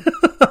fun.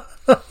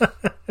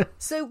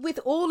 So with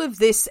all of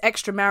this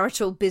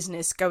extramarital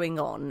business going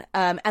on,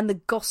 and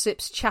the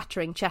gossips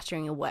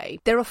chattering away,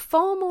 there are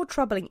far more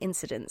troubling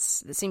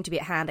incidents that seem to be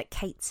at hand at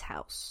Kate's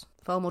house.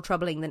 Far more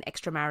troubling than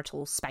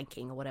extramarital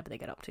spanking or whatever they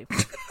get up to.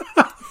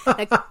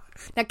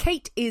 Now,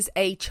 Kate is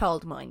a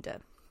childminder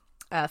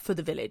for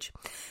the village.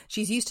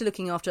 She's used to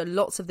looking after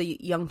lots of the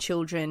young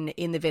children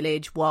in the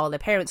village while their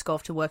parents go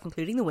off to work,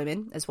 including the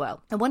women as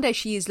well. And one day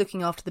she is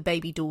looking after the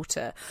baby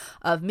daughter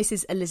of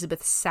Mrs.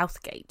 Elizabeth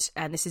Southgate,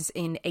 and this is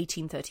in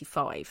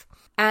 1835.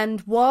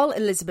 And while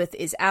Elizabeth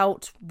is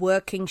out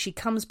working, she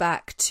comes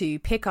back to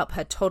pick up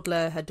her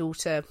toddler, her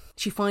daughter.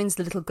 She finds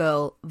the little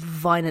girl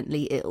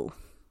violently ill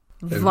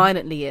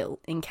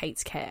in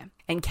Kate's care.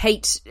 And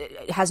Kate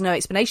has no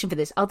explanation for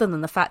this other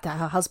than the fact that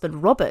her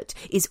husband Robert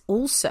is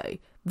also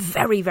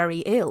very, very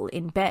ill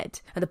in bed.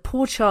 And the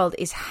poor child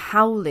is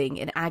howling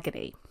in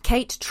agony.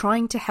 Kate,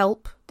 trying to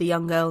help the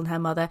young girl and her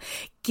mother,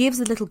 gives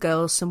the little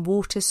girl some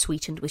water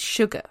sweetened with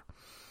sugar.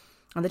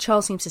 And the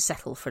child seems to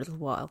settle for a little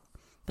while.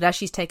 But as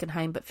she's taken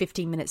home, but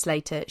 15 minutes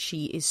later,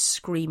 she is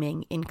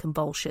screaming in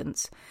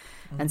convulsions.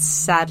 And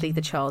sadly,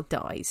 the child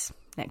dies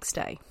next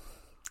day.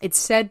 It's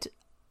said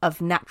of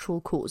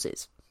natural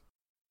causes.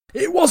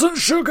 It wasn't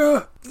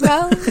sugar!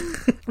 Well,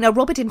 now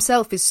Robert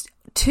himself is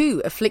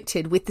too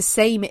afflicted with the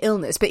same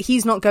illness, but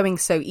he's not going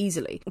so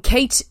easily.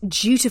 Kate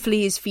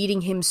dutifully is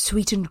feeding him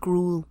sweetened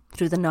gruel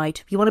through the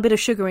night. You want a bit of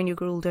sugar in your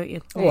gruel, don't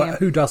you? Oh, yeah.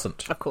 Who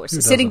doesn't? Of course.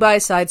 Sitting by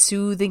his side,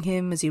 soothing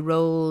him as he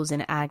rolls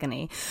in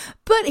agony.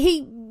 But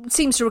he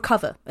seems to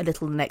recover a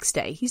little the next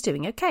day. He's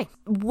doing okay.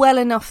 Well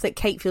enough that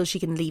Kate feels she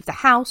can leave the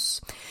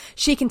house.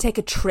 She can take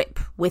a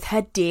trip with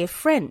her dear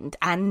friend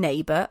and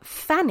neighbour,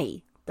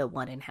 Fanny, the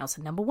one in house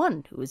number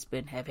 1 who has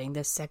been having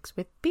the sex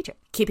with Peter.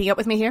 Keeping up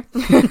with me here?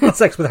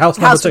 Sex with house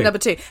number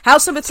 2.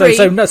 House number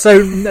 3.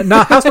 So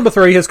now house number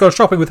 3 has gone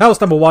shopping with house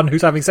number 1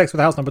 who's having sex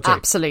with house number 2.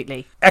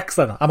 Absolutely.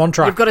 Excellent. I'm on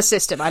track. You've got a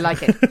system. I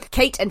like it.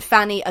 Kate and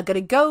Fanny are going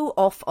to go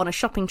off on a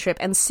shopping trip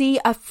and see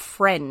a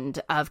friend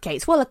of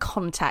Kate's. Well, a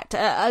contact.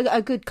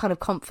 A good kind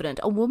of confidant.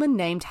 A woman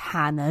named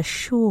Hannah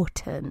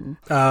Shorten.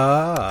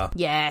 Ah.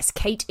 Yes,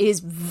 Kate is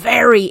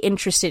very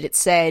interested, it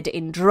said,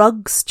 in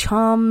drugs,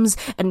 charms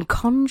and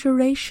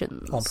conjurations.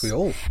 Aren't we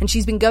all? And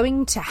she's been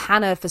going to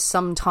Hannah for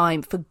some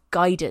time for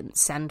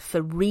guidance and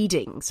for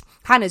readings.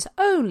 Hannah's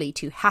only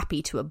too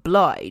happy to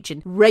oblige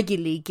and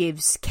regularly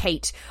gives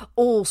Kate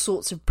all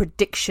sorts of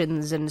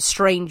predictions and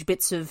strange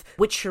bits of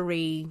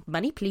witchery.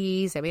 Money,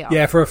 please. There we are.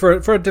 Yeah, for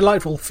a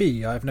delightful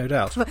fee, I have no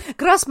doubt.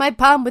 Grasp my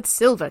palm with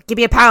silver. Give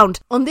me a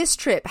pound. On this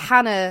trip,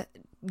 Hannah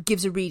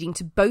gives a reading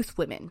to both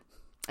women.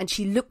 And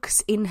she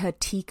looks in her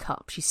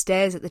teacup. She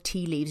stares at the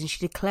tea leaves and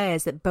she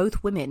declares that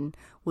both women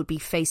would be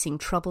facing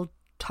troubled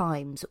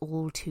times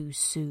all too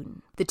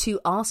soon. The two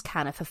ask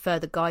Hannah for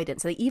further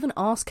guidance. They even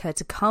ask her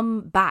to come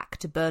back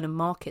to Burnham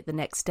Market the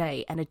next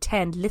day and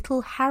attend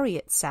little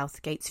Harriet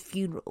Southgate's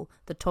funeral,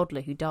 the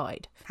toddler who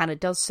died. Hannah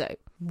does so,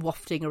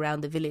 wafting around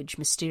the village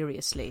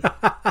mysteriously.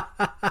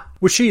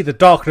 Was she the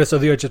darkness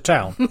of the edge of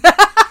town?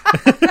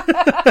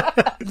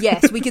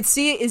 Yes, we could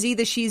see it as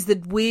either she's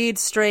the weird,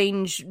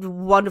 strange,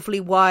 wonderfully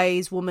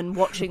wise woman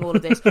watching all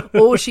of this,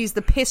 or she's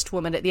the pissed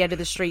woman at the end of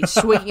the street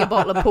swinging a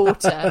bottle of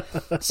porter,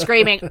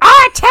 screaming,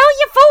 "I tell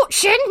your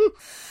fortune!"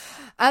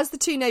 As the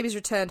two neighbours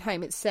returned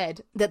home, it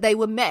said that they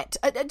were met,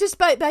 just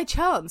by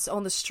chance,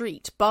 on the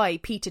street by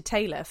Peter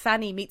Taylor.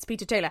 Fanny meets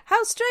Peter Taylor.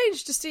 How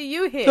strange to see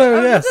you here.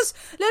 Oh, yes.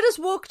 Let us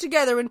walk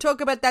together and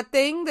talk about that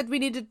thing that we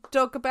need to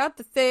talk about,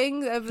 the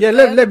thing.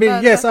 Let me,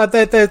 yes,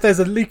 there's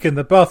a leak in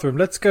the bathroom.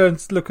 Let's go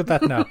and look at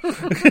that now.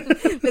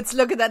 Let's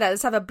look at that now.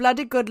 Let's have a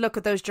bloody good look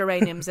at those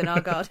geraniums in our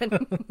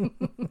garden.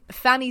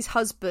 Fanny's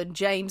husband,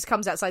 James,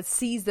 comes outside,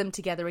 sees them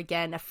together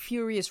again. A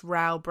furious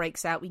row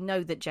breaks out. We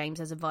know that James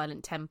has a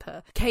violent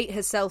temper. Kate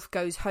herself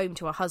goes home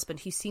to her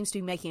husband, who seems to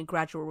be making a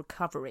gradual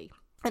recovery.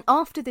 And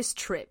after this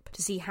trip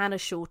to see Hannah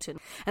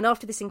Shorten, and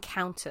after this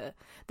encounter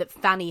that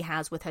Fanny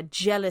has with her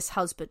jealous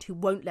husband who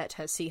won't let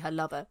her see her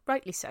lover,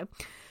 rightly so,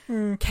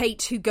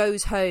 Kate, who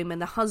goes home,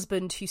 and the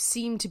husband, who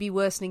seemed to be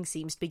worsening,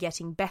 seems to be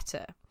getting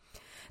better.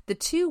 The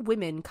two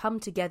women come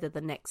together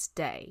the next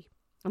day,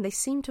 and they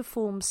seem to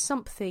form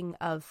something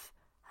of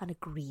an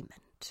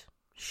agreement,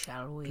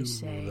 shall we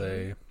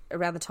say,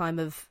 around the time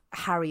of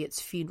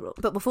Harriet's funeral.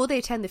 But before they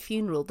attend the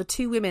funeral, the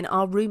two women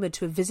are rumoured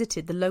to have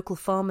visited the local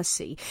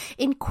pharmacy,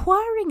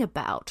 inquiring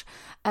about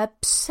a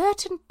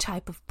certain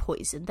type of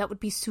poison that would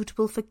be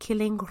suitable for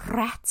killing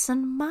rats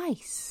and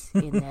mice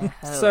in their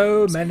homes.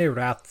 So many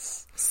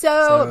rats.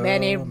 So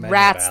many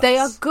rats. They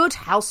are good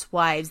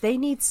housewives. They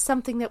need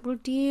something that will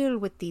deal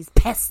with these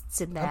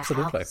pests in their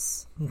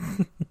house.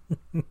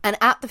 And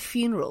at the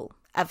funeral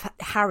of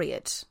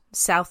Harriet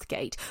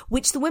Southgate,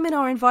 which the women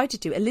are invited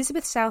to,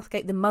 Elizabeth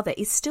Southgate, the mother,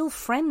 is still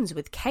friends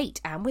with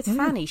Kate and with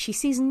Fanny. She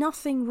sees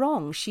nothing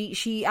wrong.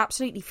 She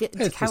absolutely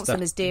counts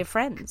them as dear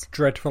friends.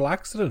 Dreadful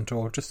accident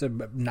or just a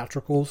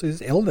natural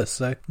causes illness,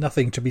 so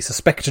nothing to be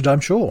suspected, I'm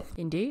sure.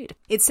 Indeed.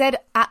 It said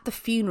at the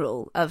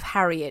funeral of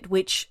Harriet,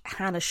 which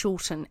Hannah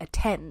Shorten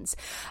attends,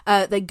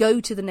 they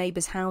go to the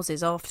neighbours'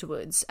 houses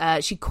afterwards.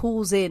 She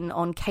calls in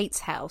on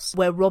Kate's house,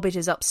 where Robert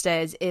is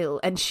upstairs ill,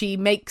 and she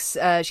makes,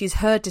 she's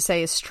heard to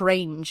say a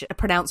strange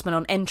pronouncement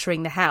on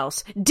entering the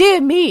house. Dear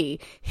me,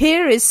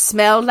 here is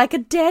smelled like a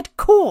dead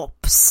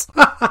corpse.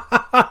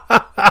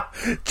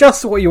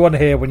 Just what you want to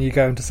hear when you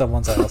go into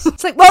someone's house.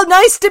 It's like, well,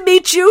 nice to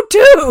meet you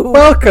too.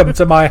 Welcome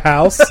to my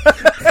house.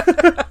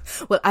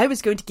 Well, I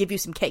was going to give you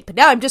some cake, but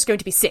now I'm just going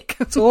to be sick.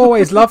 It's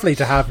always lovely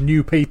to have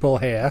new people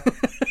here.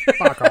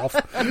 Fuck off.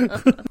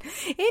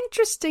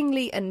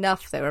 Interestingly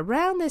enough, though,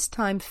 around this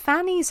time,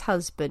 Fanny's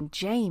husband,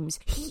 James,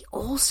 he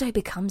also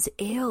becomes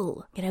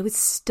ill, with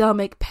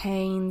stomach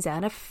pains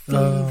and a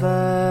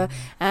fever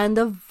and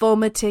the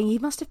vomiting. He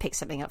must have picked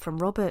something up from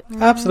Robert.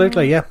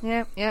 Absolutely, yeah.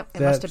 Yeah, it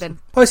must have been.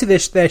 Obviously,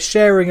 they're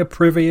sharing a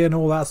privy and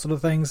all that sort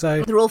of thing,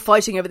 so... They're all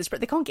fighting over this, but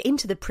they can't get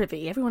into the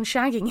privy. Everyone's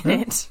shagging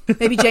in it.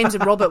 Maybe James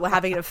and Robert were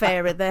having an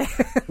affair in there.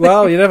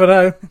 Well, you never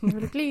know.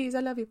 Please, I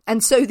love you.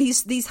 And so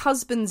these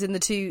husbands in the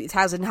two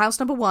houses, in house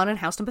number 1 and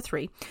house number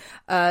 3,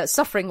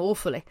 suffering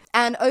awfully.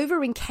 And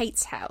over in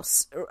Kate's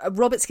house,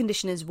 Robert's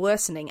condition is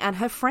worsening, and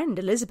her friend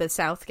Elizabeth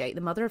Southgate,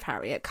 the mother of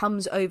Harriet,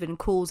 comes over and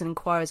calls and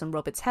inquires on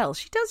Robert's health.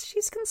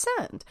 She's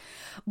concerned.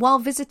 While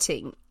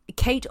visiting,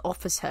 Kate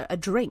offers her a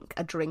drink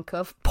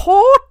of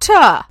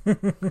porter,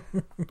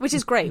 which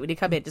is great when you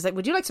come in. It's like,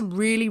 would you like some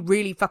really,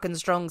 really fucking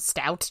strong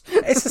stout?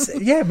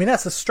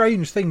 That's a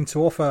strange thing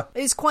to offer.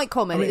 It's quite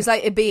common. It's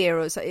like a beer,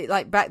 or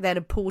like back then,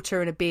 a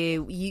porter and a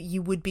beer.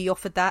 You would be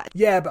offered that.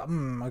 Yeah, but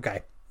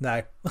okay.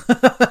 No.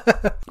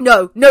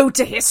 No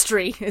to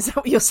history, is that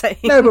what you're saying?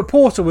 No, but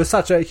porter was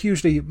so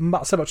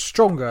much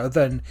stronger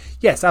than,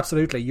 yes,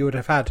 absolutely, you would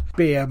have had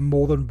beer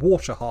more than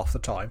water half the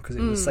time because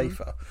it was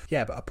safer.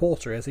 Yeah, but a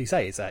porter, as you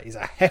say, is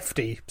a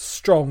hefty,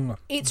 strong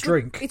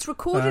drink. It's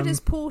recorded as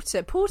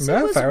porter.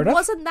 Porter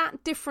wasn't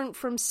that different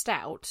from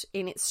stout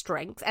in its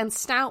strength, and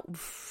stout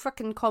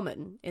fucking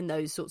common in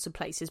those sorts of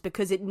places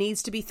because it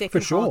needs to be thick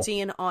and hearty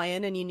and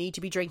iron, and you need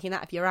to be drinking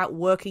that. If you're out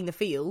working the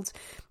field,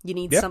 you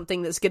need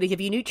something that's going to give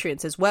you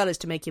nutrients as well as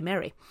to make you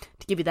merry,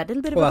 to give you that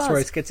little bit of a buzz. That's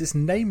where it gets its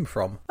name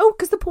from. Oh,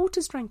 because the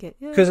porters drank it.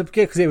 Because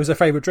it was a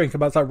favourite drink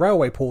about like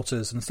railway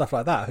porters and stuff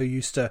like that, who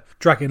used to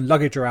dragging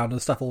luggage around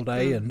and stuff all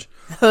day and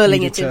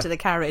hurling it into the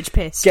carriage,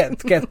 pissed.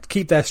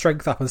 Keep their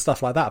strength up and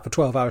stuff like that for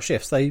 12-hour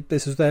shifts.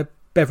 This was their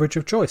beverage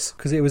of choice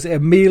because it was a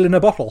meal in a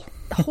bottle.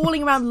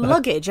 Hauling around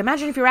luggage.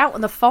 Imagine if you're out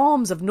on the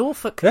farms of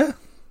Norfolk. Yeah.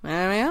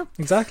 There we are.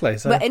 Exactly.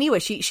 So. But anyway,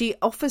 she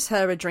offers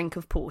her a drink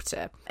of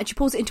porter and she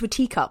pours it into a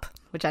teacup,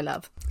 which I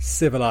love.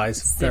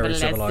 Civilised. Very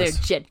civilised.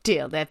 They're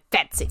genteel. They're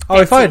fancy.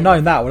 Oh, if I had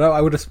known that, I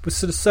would have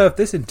sort of served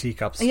this in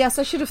teacups. Yes,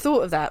 I should have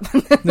thought of that.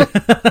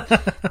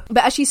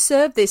 But as she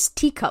served this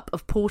teacup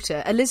of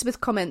porter,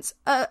 Elizabeth comments,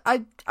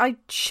 I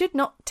should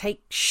not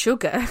take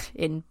sugar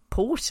in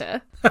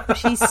porter.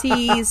 She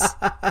sees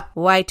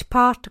white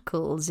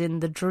particles in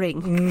the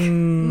drink.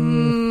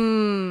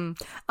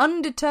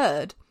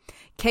 Undeterred,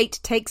 Kate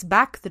takes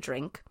back the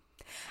drink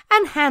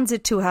and hands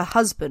it to her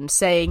husband,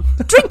 saying,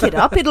 drink it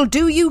up, it'll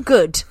do you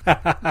good.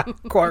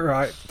 Quite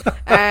right.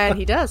 And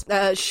he does.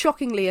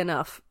 Shockingly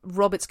enough,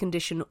 Robert's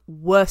condition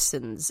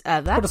worsens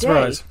that what a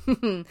surprise.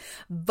 day.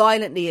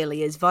 Violently ill,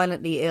 he is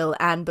violently ill,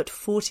 and but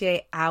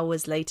 48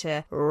 hours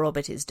later,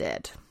 Robert is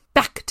dead.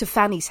 Back to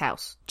Fanny's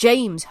house.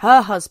 James,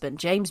 her husband,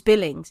 James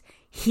Billings,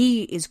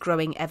 he is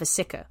growing ever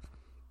sicker.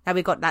 Now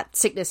we've got that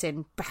sickness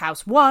in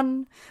house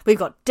 1, we've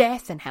got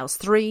death in house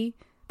 3,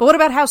 but what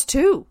about house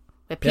 2?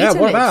 Where Peter lives?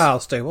 About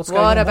house 2? What's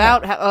going on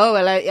there?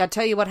 I'll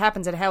tell you what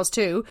happens at house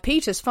 2.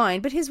 Peter's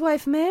fine, but his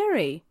wife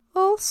Mary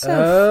also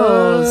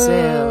falls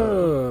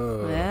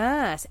ill.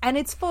 Yes, and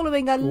it's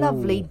following a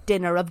lovely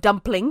dinner of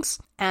dumplings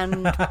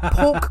and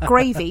pork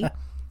gravy.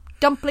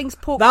 Dumplings,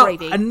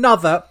 gravy.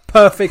 Another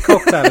perfect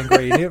cocktail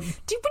ingredient.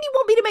 Do you really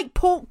want me to make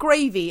pork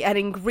gravy an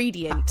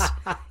ingredient?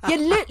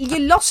 You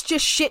lost your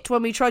shit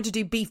when we tried to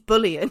do beef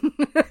bouillon.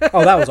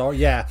 Oh, that was all.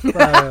 Yeah,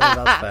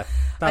 that's fair.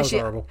 That was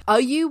horrible.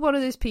 Are you one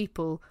of those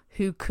people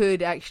who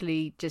could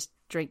actually just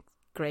drink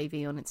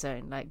gravy on its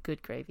own, like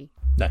good gravy?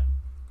 No.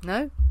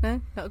 No,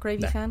 not a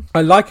gravy fan.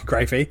 I like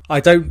gravy. I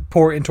don't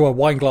pour it into a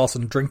wine glass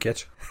and drink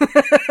it.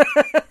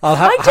 I'll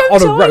have I don't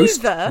on a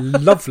roast. either.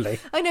 Lovely.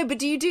 I know, but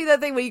do you do that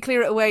thing where you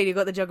clear it away and you've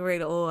got the jug of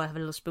regular? Oh, I have a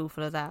little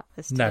spoonful of that.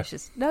 That's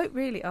delicious. No,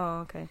 really? Oh,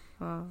 okay.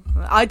 Oh,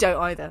 I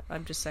don't either.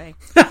 I'm just saying.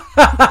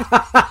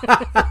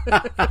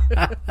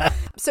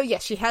 So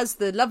yes, she has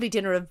the lovely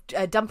dinner of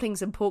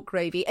dumplings and pork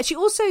gravy, and she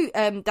also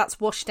that's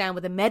washed down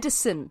with a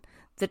medicine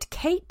that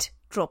Kate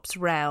drops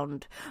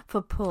round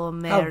for poor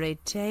Mary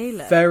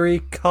Taylor. Very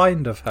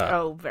kind of her.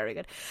 Oh, very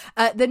good.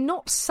 They're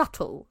not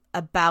subtle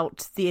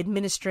about the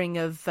administering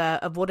of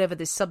whatever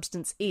this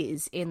substance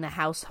is in the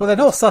household. Well,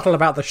 they're not subtle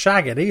about the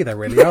shagging either,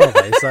 really, are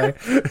they? So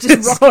Just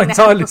it's not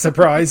entirely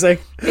surprising.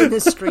 In the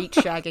street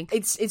shagging.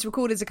 It's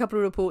recorded as a couple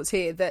of reports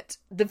here that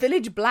the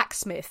village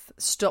blacksmith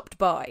stopped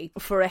by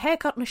for a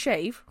haircut and a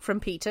shave from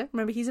Peter.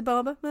 Remember, he's a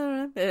barber.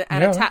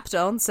 And a tap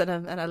dance and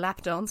a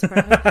lap dance.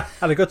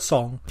 And a good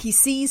song. He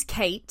sees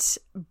Kate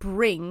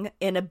bring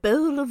in a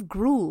bowl of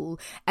gruel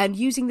and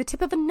using the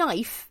tip of a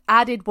knife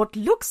added what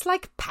looks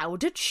like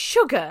powdered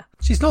sugar.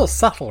 She's not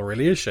subtle,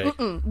 really, is she?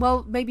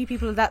 Well, maybe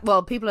people are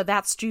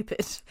that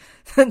stupid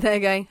that they're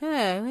going,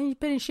 oh, you're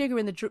putting sugar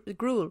in the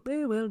gruel.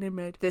 Oh, well, never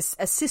mind.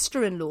 A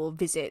sister-in-law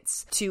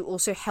visits to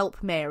also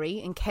help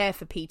Mary and care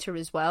for Peter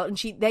as well, and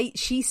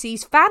she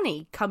sees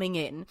Fanny coming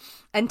in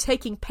and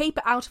taking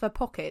paper out of her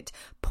pocket,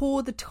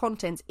 pour the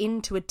contents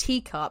into a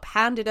teacup,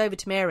 hand it over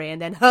to Mary,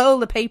 and then hurl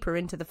the paper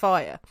into the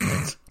fire.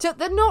 So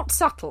they're not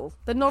subtle.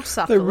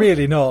 They're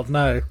really not,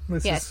 no.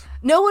 Yes.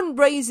 No one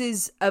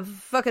raises a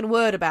fucking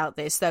word about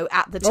this, though,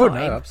 at the time. Oh,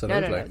 no,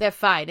 absolutely. No, they're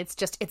fine.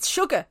 It's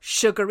sugar.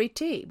 Sugary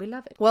tea. We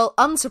love it. Well,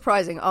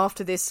 unsurprising,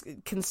 after this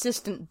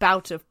consistent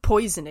bout of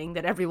poisoning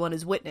that everyone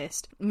has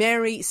witnessed,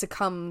 Mary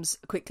succumbs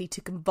quickly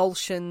to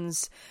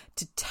convulsions,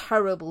 to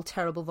terrible,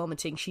 terrible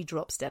vomiting. She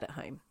drops dead at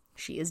home.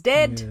 She is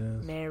dead.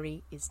 Yes.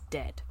 Mary is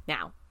dead.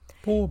 Now,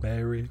 poor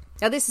Mary.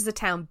 Now, this is a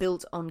town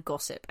built on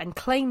gossip, and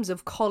claims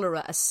of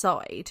cholera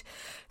aside,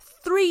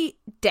 3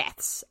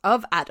 deaths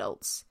of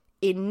adults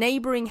in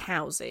neighbouring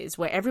houses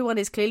where everyone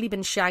has clearly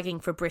been shagging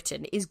for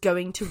Britain is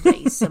going to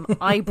raise some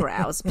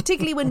eyebrows,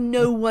 particularly when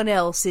no one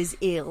else is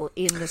ill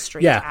in the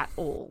street at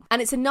all.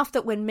 And it's enough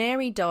that when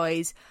Mary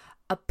dies,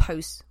 a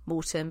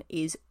post-mortem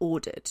is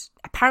ordered.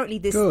 Apparently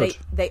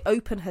they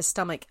open her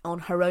stomach on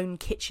her own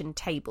kitchen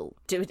table,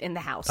 do it in the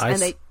house, nice.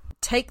 And they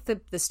take the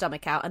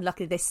stomach out, and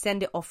luckily they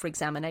send it off for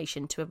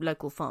examination to a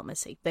local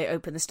pharmacy. They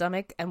open the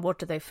stomach, and what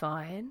do they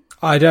find?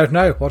 I don't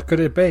know. What could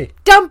it be?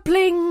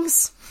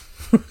 Dumplings!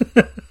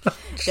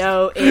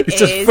 No, it's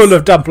just full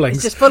of dumplings.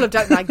 It's just full of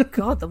dumplings. My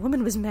God, the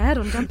woman was mad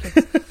on dumplings.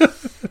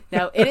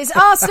 No, it is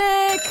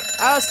arsenic!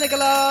 Arsenic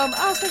alarm!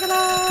 Arsenic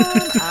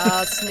alarm!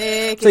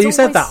 Arsenic! So you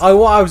said that.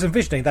 What I was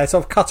envisioning, they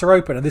sort of cut her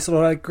open and this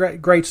sort of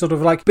like great sort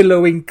of like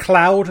billowing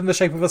cloud in the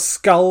shape of a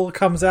skull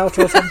comes out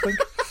or something.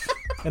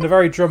 In a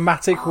very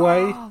dramatic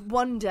way.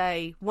 One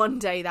day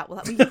that will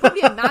happen. You can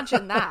probably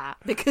imagine that,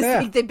 because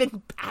they've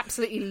been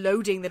absolutely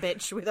loading the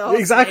bitch with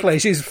arsenic. Exactly,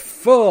 she's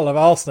full of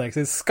arsenic.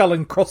 His skull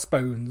and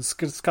crossbones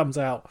just comes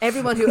out.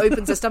 Everyone who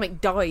opens her stomach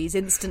dies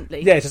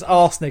instantly. Yeah, just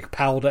arsenic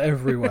powder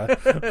everywhere.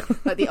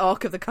 Like the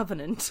Ark of the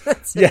Covenant.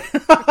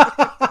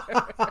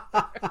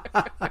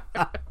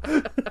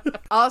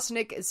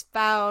 Arsenic is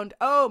found.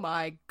 Oh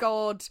my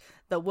God.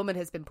 The woman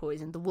has been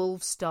poisoned. The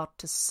wolves start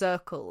to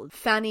circle.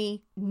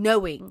 Fanny,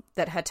 knowing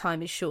that her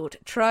time is short,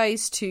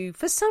 tries to,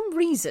 for some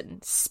reason,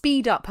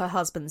 speed up her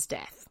husband's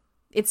death.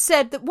 It's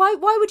said that why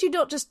would you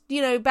not just,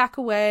 back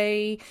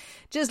away,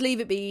 just leave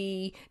it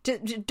be,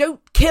 don't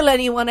kill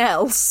anyone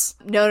else.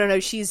 No,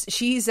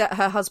 she's at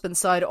her husband's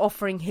side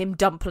offering him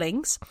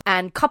dumplings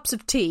and cups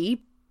of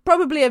tea,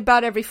 probably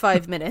about every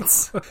 5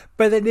 minutes.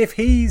 But then if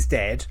he's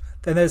dead,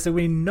 then there's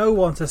no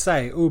one to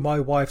say, oh, my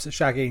wife's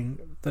shagging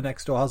the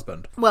next door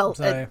husband. Well,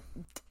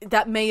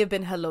 that may have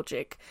been her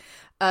logic.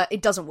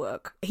 It doesn't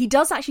work. He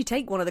does actually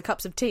take one of the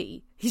cups of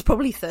tea. He's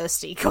probably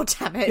thirsty. God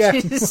damn it.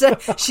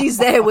 Yeah. She's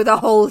there with a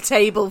whole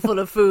table full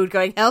of food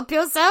going, help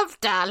yourself,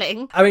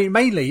 darling. I mean,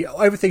 mainly,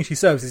 everything she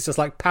serves is just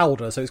like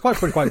powder, so it's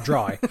quite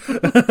dry.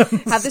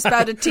 Have this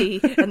powdered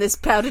tea and this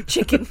powdered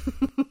chicken.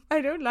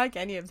 I don't like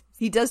any of this.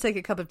 He does take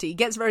a cup of tea. He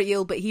gets very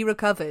ill, but he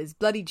recovers.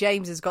 Bloody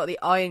James has got the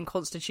iron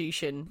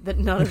constitution that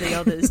none of the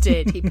others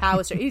did. He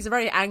powers through. He's a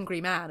very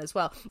angry man as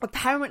well.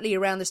 Apparently,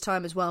 around this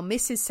time as well,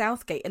 Mrs.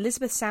 Southgate,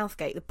 Elizabeth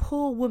Southgate, the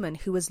poor woman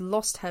who has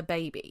lost her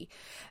baby,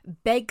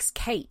 begs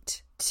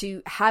Kate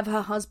to have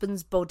her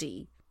husband's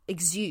body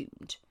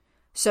exhumed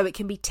so it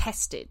can be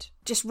tested.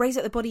 Just raise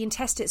up the body and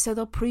test it so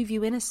they'll prove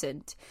you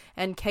innocent.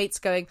 And Kate's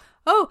going,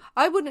 oh,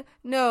 I wouldn't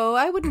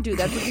do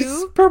that, would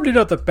you? It's probably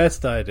not the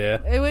best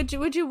idea. Would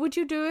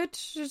you do it?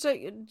 She's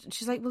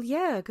like, well,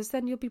 yeah, because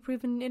then you'll be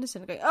proven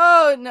innocent. Going,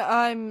 oh,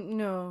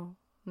 no,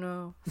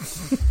 No.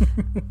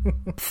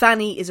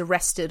 Fanny is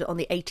arrested on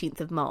the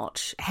 18th of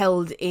March,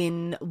 held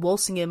in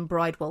Walsingham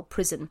Bridewell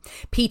prison.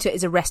 Peter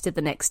is arrested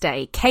the next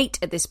day. Kate,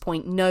 at this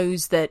point,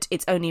 knows that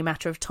it's only a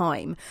matter of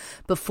time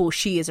before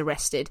she is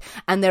arrested.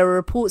 And there are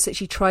reports that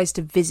she tries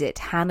to visit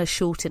Hannah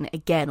Shorten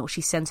again, or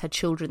she sends her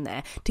children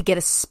there, to get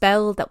a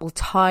spell that will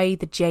tie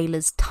the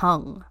jailer's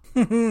tongue.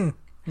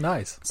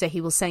 Nice. So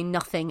he will say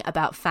nothing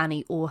about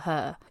Fanny or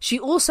her. She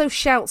also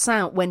shouts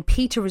out when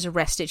Peter is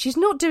arrested. She's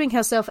not doing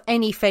herself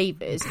any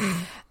favours.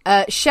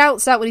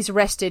 Shouts out when he's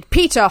arrested,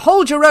 "Peter,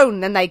 hold your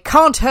own and they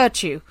can't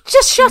hurt you."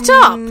 Just shut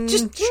up.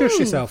 Just shush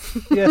yourself.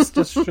 Yes,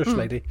 just shush,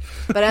 lady.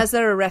 But as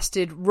they're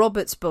arrested,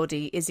 Robert's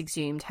body is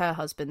exhumed, her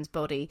husband's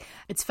body.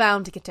 It's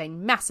found to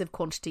contain massive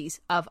quantities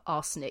of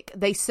arsenic.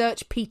 They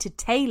search Peter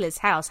Taylor's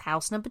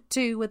house number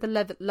 2, where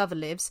the lover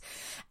lives,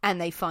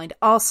 and they find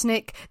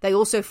arsenic. They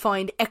also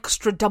find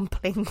extra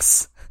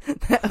dumplings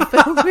that are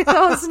filled with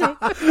arsenic.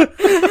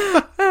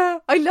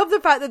 I love the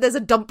fact that there's a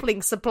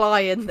dumpling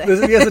supply in there.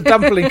 There's a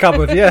dumpling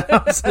cupboard, yeah,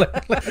 absolutely.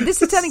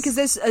 This is telling because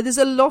there's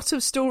a lot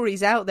of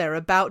stories out there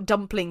about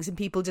dumplings and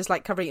people just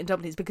like covering it in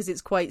dumplings because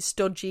it's quite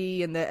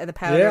stodgy and the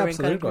powder and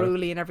kind of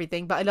gruely and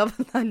everything. But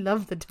I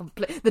love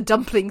the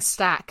dumpling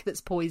stack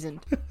that's poisoned.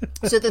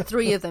 So the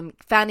three of them,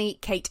 Fanny,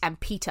 Kate, and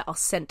Peter, are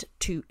sent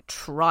to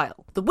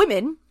trial. The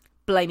women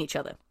blame each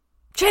other.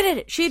 She did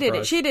it, she did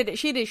it, she did it,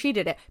 she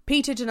did it.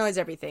 Peter denies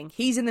everything.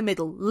 He's in the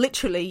middle.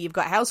 Literally, you've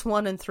got house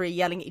 1 and 3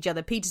 yelling at each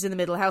other. Peter's in the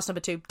middle. House number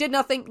 2 did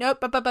nothing. Nope,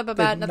 nothing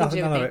to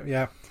do with it.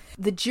 Yeah.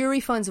 The jury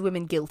finds the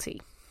women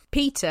guilty.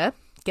 Peter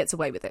gets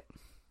away with it.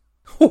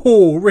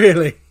 Oh,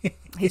 really?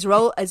 His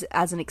role as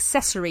an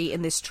accessory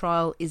in this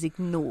trial is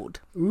ignored.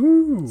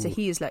 Ooh. So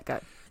he is let go.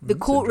 The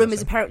courtroom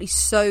is apparently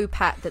so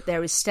packed that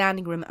there is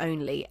standing room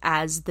only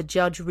as the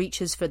judge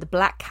reaches for the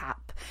black cap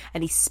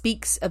and he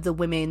speaks of the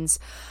women's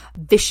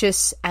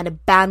vicious and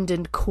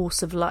abandoned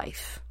course of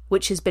life,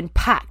 which has been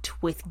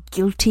packed with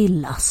guilty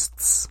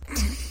lusts.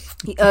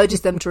 He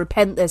urges them to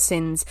repent their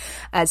sins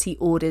as he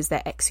orders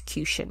their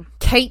execution.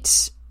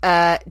 Kate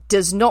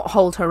does not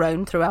hold her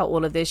own throughout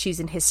all of this.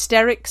 She's in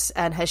hysterics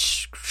and her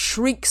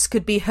shrieks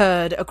could be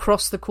heard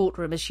across the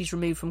courtroom as she's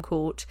removed from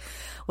court,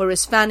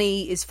 whereas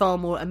Fanny is far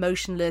more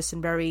emotionless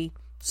and very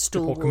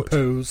stalwart.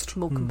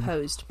 More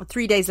composed.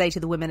 3 days later,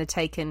 the women are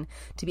taken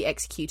to be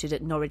executed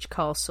at Norwich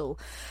Castle.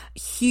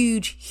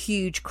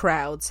 Huge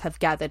crowds have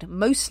gathered,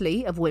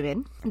 mostly of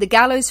women. The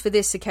gallows for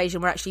this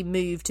occasion were actually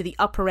moved to the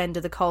upper end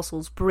of the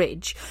castle's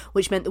bridge,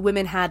 which meant the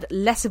women had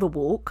less of a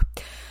walk.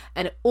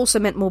 And it also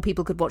meant more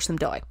people could watch them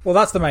die. Well,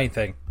 that's the main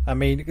thing. I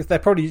mean,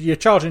 you're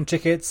charging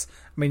tickets.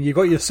 I mean, you've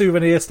got your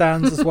souvenir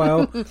stands as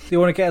well. So you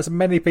want to get as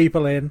many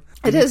people in.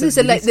 It is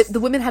so the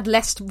women had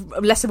less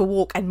of a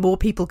walk and more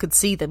people could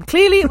see them.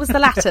 Clearly it was the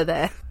latter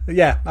there.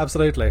 Yeah,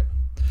 absolutely.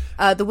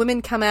 The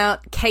women come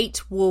out.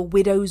 Kate wore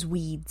widow's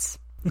weeds.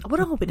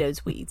 What are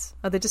widow's weeds?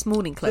 Are they just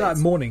mourning clothes?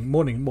 Yeah,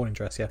 morning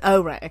dress, yeah.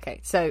 Oh, right,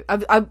 okay. So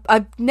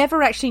I've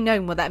never actually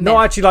known what that meant.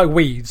 Not actually like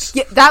weeds.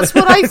 Yeah, that's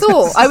what I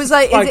thought. I was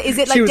like, is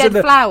it like dead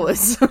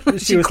flowers?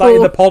 She was like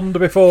in the pond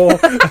before.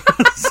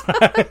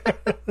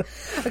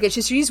 Okay, so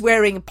she's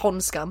wearing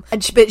pond scum,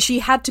 but she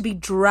had to be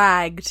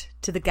dragged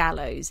to the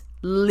gallows.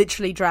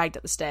 Literally dragged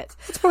up the steps.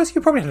 I suppose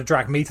you probably have to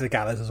drag me to the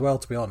gallows as well,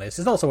 to be honest.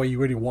 It's not somewhere you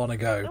really want to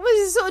go. Well,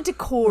 there's sort of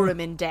decorum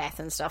in death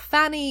and stuff.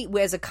 Fanny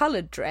wears a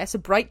a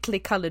brightly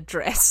coloured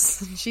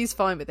dress. She's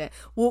fine with it.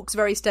 Walks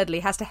very steadily,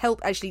 has to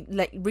help, actually,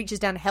 like, reaches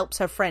down and helps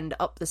her friend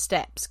up the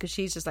steps, because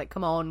she's just like,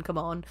 come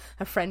on.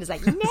 Her friend is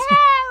like, no!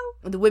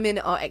 The women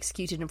are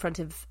executed in front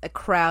of a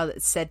crowd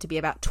that's said to be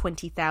about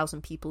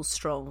 20,000 people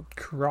strong.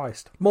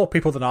 Christ. More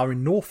people than are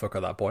in Norfolk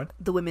at that point.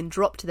 The women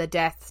drop to their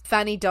death.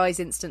 Fanny dies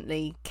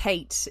instantly.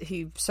 Kate,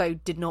 who so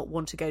did not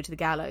want to go to the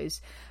gallows,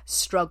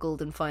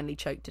 struggled and finally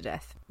choked to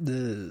death.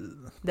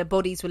 Ugh. Their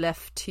bodies were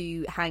left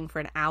to hang for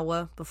an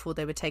hour before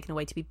they were taken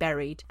away to be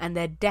buried, and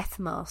their death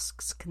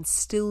masks can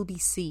still be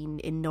seen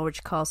in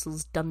Norwich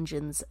Castle's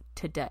dungeons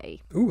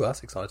today. Ooh,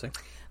 that's exciting.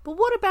 But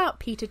what about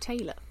Peter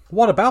Taylor?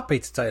 What about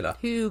Peter Taylor?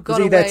 Who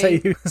got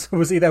away?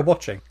 Was he there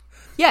watching?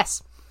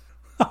 Yes.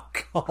 Oh,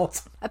 God.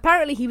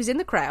 Apparently he was in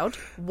the crowd,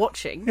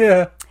 watching.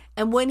 Yeah.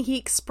 And when he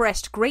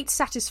expressed great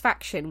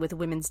satisfaction with the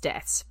women's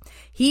deaths,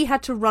 he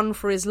had to run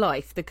for his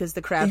life because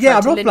the crowd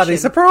tried to lynch him. bloody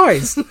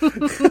surprised.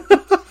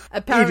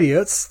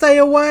 Idiots, stay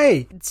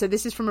away. So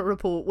this is from a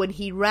report. When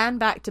he ran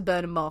back to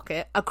Burnham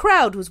Market, a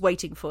crowd was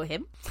waiting for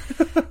him.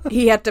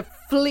 He had to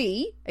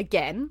flee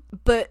again,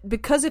 but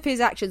because of his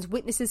actions,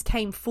 witnesses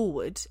came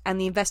forward and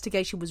the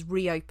investigation was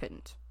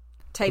reopened.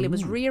 Taylor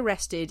was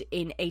rearrested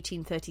in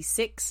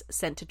 1836,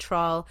 sent to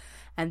trial,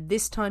 and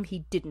this time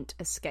he didn't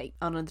escape.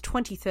 And on the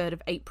 23rd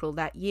of April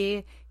that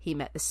year, he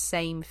met the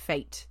same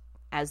fate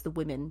as the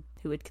women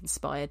who had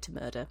conspired to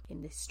murder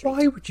in this street.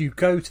 Why would you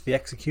go to the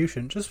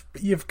execution?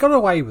 You've got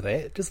away with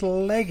it. Just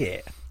leg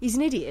it. He's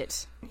an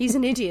idiot. He's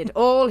an idiot.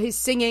 All his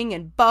singing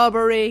and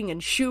barbering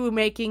and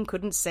shoemaking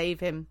couldn't save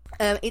him.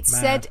 It's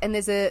said, and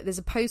there's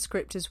a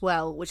postscript as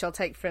well, which I'll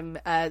take from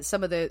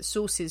some of the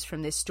sources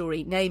from this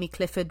story. Naomi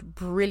Clifford,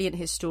 brilliant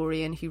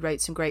historian who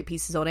wrote some great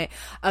pieces on it.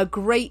 A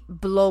great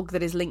blog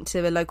that is linked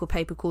to a local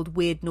paper called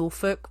Weird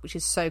Norfolk, which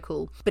is so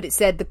cool. But it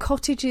said the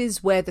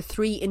cottages where the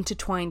three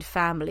intertwined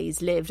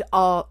families lived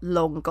are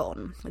long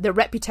gone. Their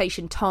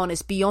reputation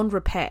tarnished beyond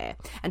repair,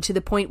 and to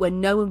the point where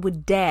no one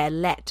would dare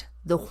let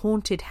the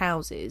haunted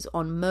houses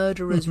on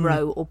Murderer's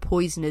Row or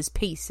Poisoner's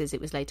Piece, as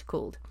it was later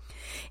called.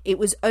 It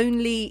was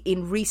only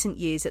in recent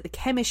years that the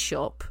chemist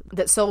shop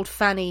that sold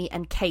Fanny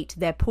and Kate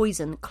their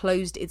poison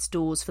closed its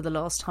doors for the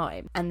last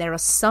time. And there are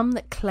some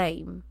that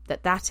claim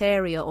that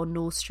area on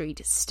North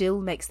Street still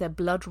makes their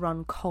blood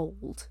run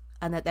cold,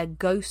 and that their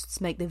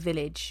ghosts make the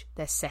village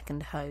their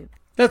second home.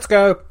 Let's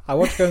go. I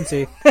want to go and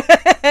see.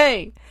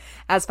 Hey!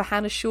 As for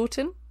Hannah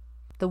Shorten,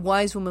 the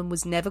wise woman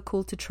was never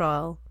called to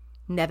trial,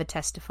 never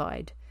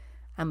testified,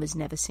 and was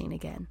never seen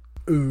again.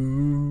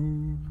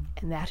 Ooh.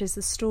 And that is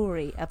the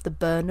story of the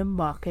Burnham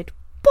Market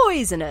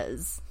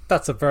poisoners.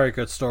 That's a very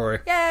good story.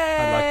 Yay!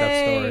 I like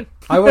that story.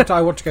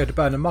 I want to go to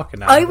Burnham Market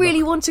now. I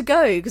really want to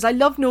go because I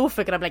love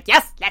Norfolk, and I'm like,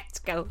 yes, let's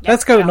go.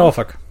 Let's go to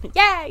Norfolk.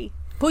 Yay!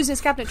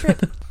 Poisonous Cabinet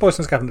trip.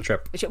 Poisonous Cabinet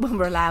trip. When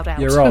we're allowed out.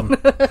 You're on.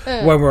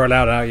 When we're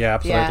allowed out, yeah,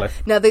 absolutely.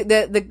 Yeah. Now,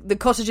 the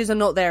cottages are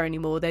not there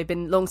anymore. They've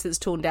been long since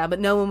torn down, but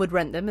no one would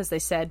rent them, as they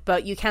said.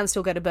 But you can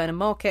still go to Burnham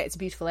Market. It's a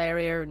beautiful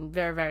area and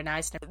very, very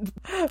nice.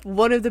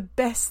 One of the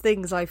best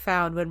things I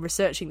found when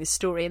researching this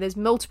story, and there's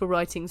multiple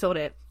writings on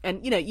it,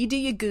 and, you do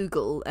your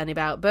Google and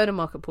about Burnham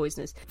Market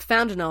poisoners,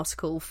 found an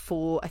article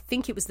for, I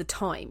think it was The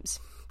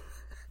Times.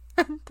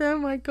 And, oh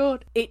my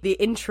God. The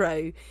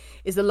intro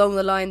is along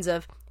the lines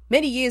of,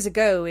 many years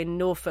ago in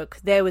Norfolk,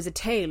 there was a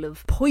tale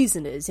of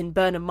poisoners in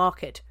Burnham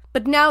Market,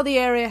 but now the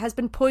area has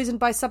been poisoned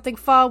by something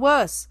far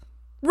worse.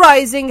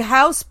 Rising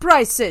house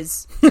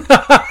prices.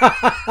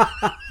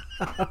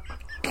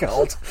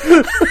 God.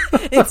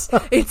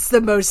 It's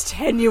the most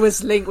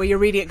tenuous link where you're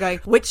reading it going,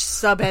 which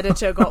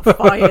sub-editor got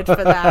fired for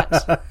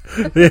that?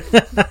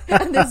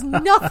 And there's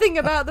nothing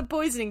about the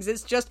poisonings.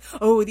 It's just,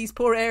 these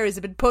poor areas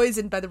have been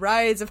poisoned by the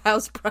rise of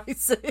house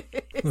prices.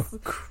 It's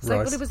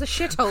like, well, it was a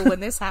shithole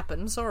when this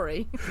happened.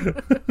 Sorry.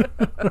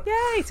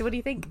 Yay! So what do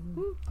you think?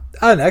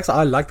 Oh, next,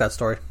 I like that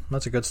story.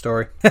 That's a good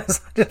story. I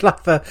just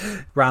like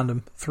the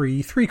random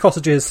three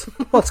cottages.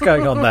 What's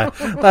going on there?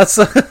 That's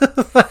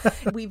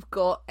We've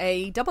got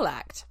a double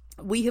act.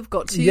 We have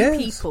got two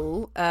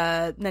people,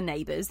 they're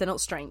neighbours, they're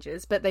not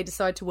strangers, but they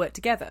decide to work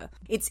together.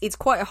 It's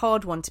quite a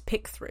hard one to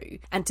pick through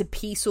and to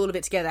piece all of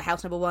it together.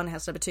 House number 1,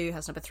 house number 2,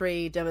 house number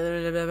 3, blah,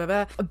 blah, blah, blah,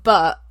 blah.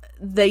 But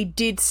they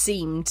did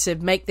seem to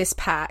make this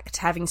pact,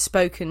 having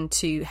spoken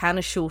to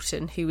Hannah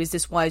Shorten, who is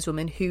this wise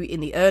woman who, in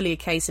the earlier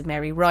case of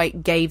Mary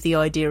Wright, gave the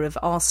idea of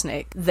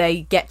arsenic.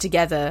 They get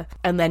together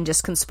and then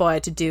just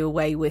conspire to do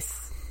away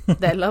with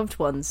their loved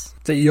ones.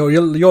 So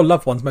your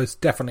loved ones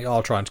most definitely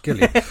are trying to kill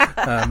you,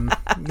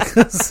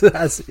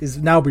 as is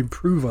now been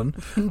proven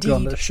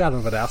beyond a shadow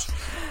of a doubt.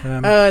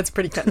 It's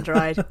pretty cut and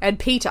dried. And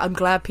Peter, I'm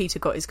glad Peter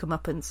got his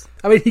comeuppance.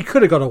 I mean, he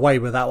could have got away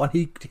with that one.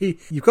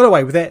 You've got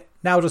away with it.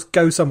 Now just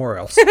go somewhere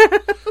else.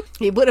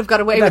 He would have got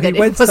away with it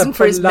if it wasn't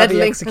for his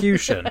meddling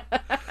execution.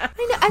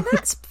 I know, and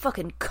that's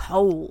fucking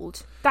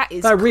cold. That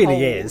really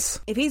cold. is.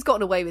 If he's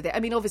gotten away with it, I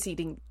mean, obviously he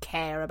didn't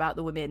care about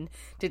the women,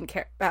 didn't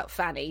care about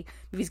Fanny.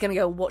 If he's going to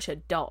go and watch her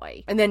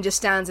die, and then just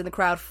stands in the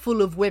crowd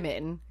full of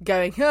women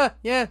going,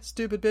 yeah,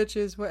 stupid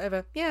bitches,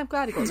 whatever. Yeah, I'm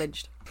glad he got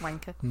lynched.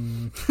 Wanker.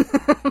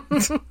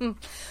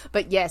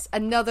 But yes,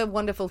 another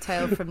wonderful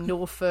tale from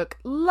Norfolk.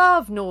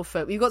 Love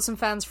Norfolk. We've got some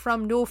fans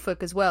from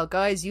Norfolk as well.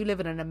 Guys, you live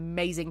in an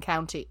amazing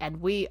county,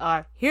 and we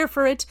are here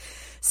for it.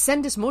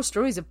 Send us more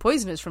stories of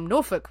poisoners from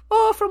Norfolk,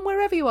 or from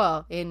wherever you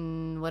are,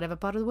 in whatever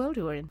part of the world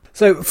you're in.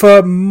 So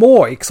for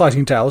more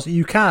exciting tales,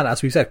 you can,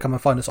 as we said, come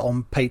and find us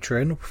on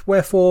Patreon,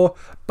 where for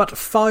but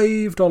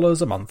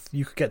 $5 a month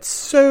you could get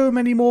so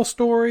many more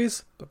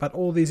stories about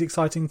all these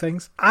exciting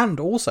things. And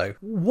also,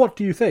 what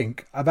do you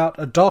think about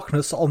A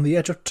Darkness on the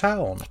Edge of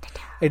Town?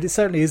 It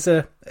certainly is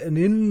an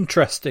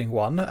interesting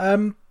one.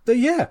 But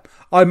yeah,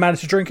 I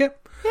managed to drink it.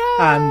 Yay!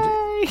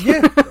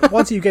 And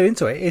once you get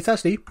into it, it's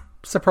actually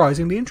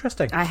surprisingly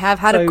interesting. I have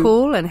had a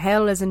call, and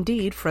hell is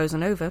indeed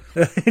frozen over.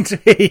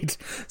 Indeed.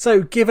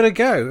 So give it a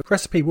go.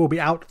 Recipe will be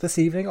out this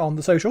evening on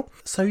the social.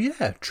 So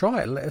yeah,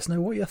 try it. Let us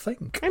know what you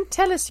think. And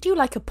tell us, do you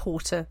like a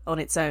porter on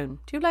its own?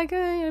 Do you like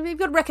you've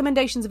got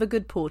recommendations of a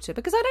good porter?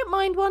 Because I don't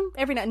mind one.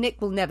 Every night, Nick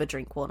will never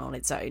drink one on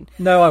its own.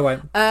 No, I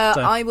won't.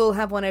 I will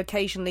have one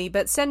occasionally,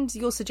 but send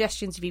your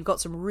suggestions if you've got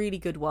some really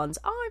good ones.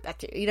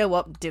 You know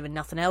what? Doing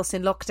nothing else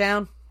in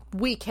lockdown.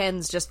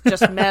 weekends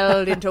just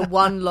meld into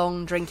one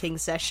long drinking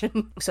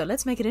session. So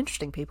let's make it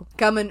interesting, people.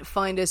 Come and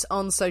find us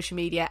on social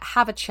media,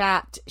 have a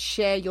chat,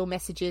 share your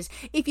messages.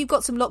 If you've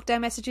got some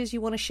lockdown messages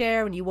you want to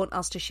share and you want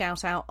us to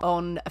shout out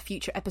on a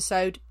future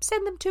episode,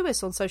 send them to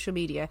us on social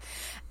media.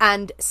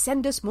 And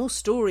send us more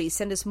stories.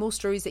 Send us more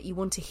stories that you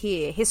want to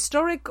hear.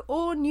 Historic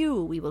or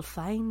new, we will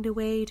find a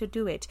way to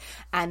do it.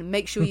 And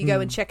make sure you go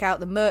and check out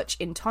the merch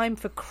in time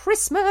for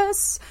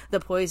Christmas. The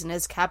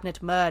Poisoner's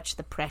Cabinet merch.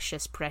 The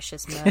precious,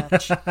 precious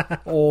merch.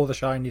 All the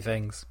shiny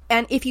things.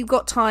 And if you've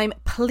got time,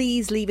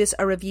 please leave us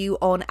a review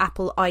on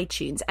Apple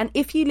iTunes. And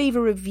if you leave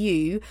a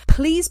review,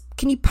 please,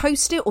 can you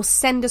post it or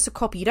send us a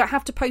copy? You don't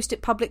have to post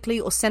it publicly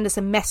or send us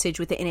a message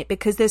with it in it,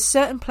 because there's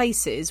certain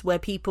places where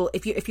people,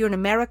 if you're in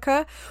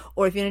America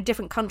or if you're in a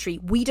different country,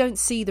 we don't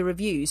see the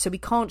reviews, so we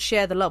can't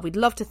share the love. We'd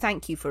love to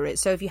thank you for it.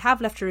 So if you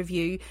have left a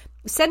review,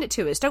 send it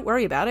to us. Don't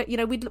worry about it. You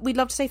know, we'd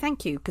love to say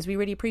thank you because we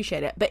really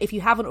appreciate it. But if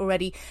you haven't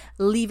already,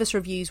 leave us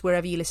reviews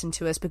wherever you listen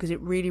to us, because it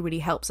really, really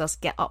helps us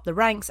get up the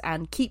ranks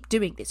and keep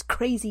doing this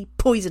crazy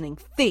poisoning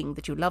thing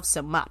that you love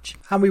so much.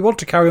 And we want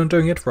to carry on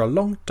doing it for a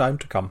long time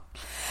to come.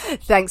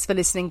 Thanks for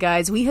listening,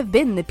 guys. We have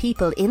been the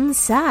people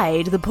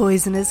inside the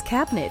Poisoner's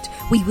Cabinet.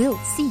 We will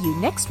see you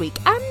next week.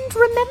 And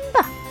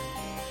remember,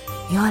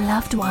 your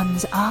loved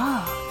ones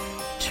are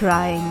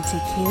trying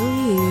to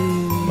kill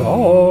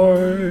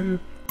you.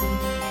 Bye.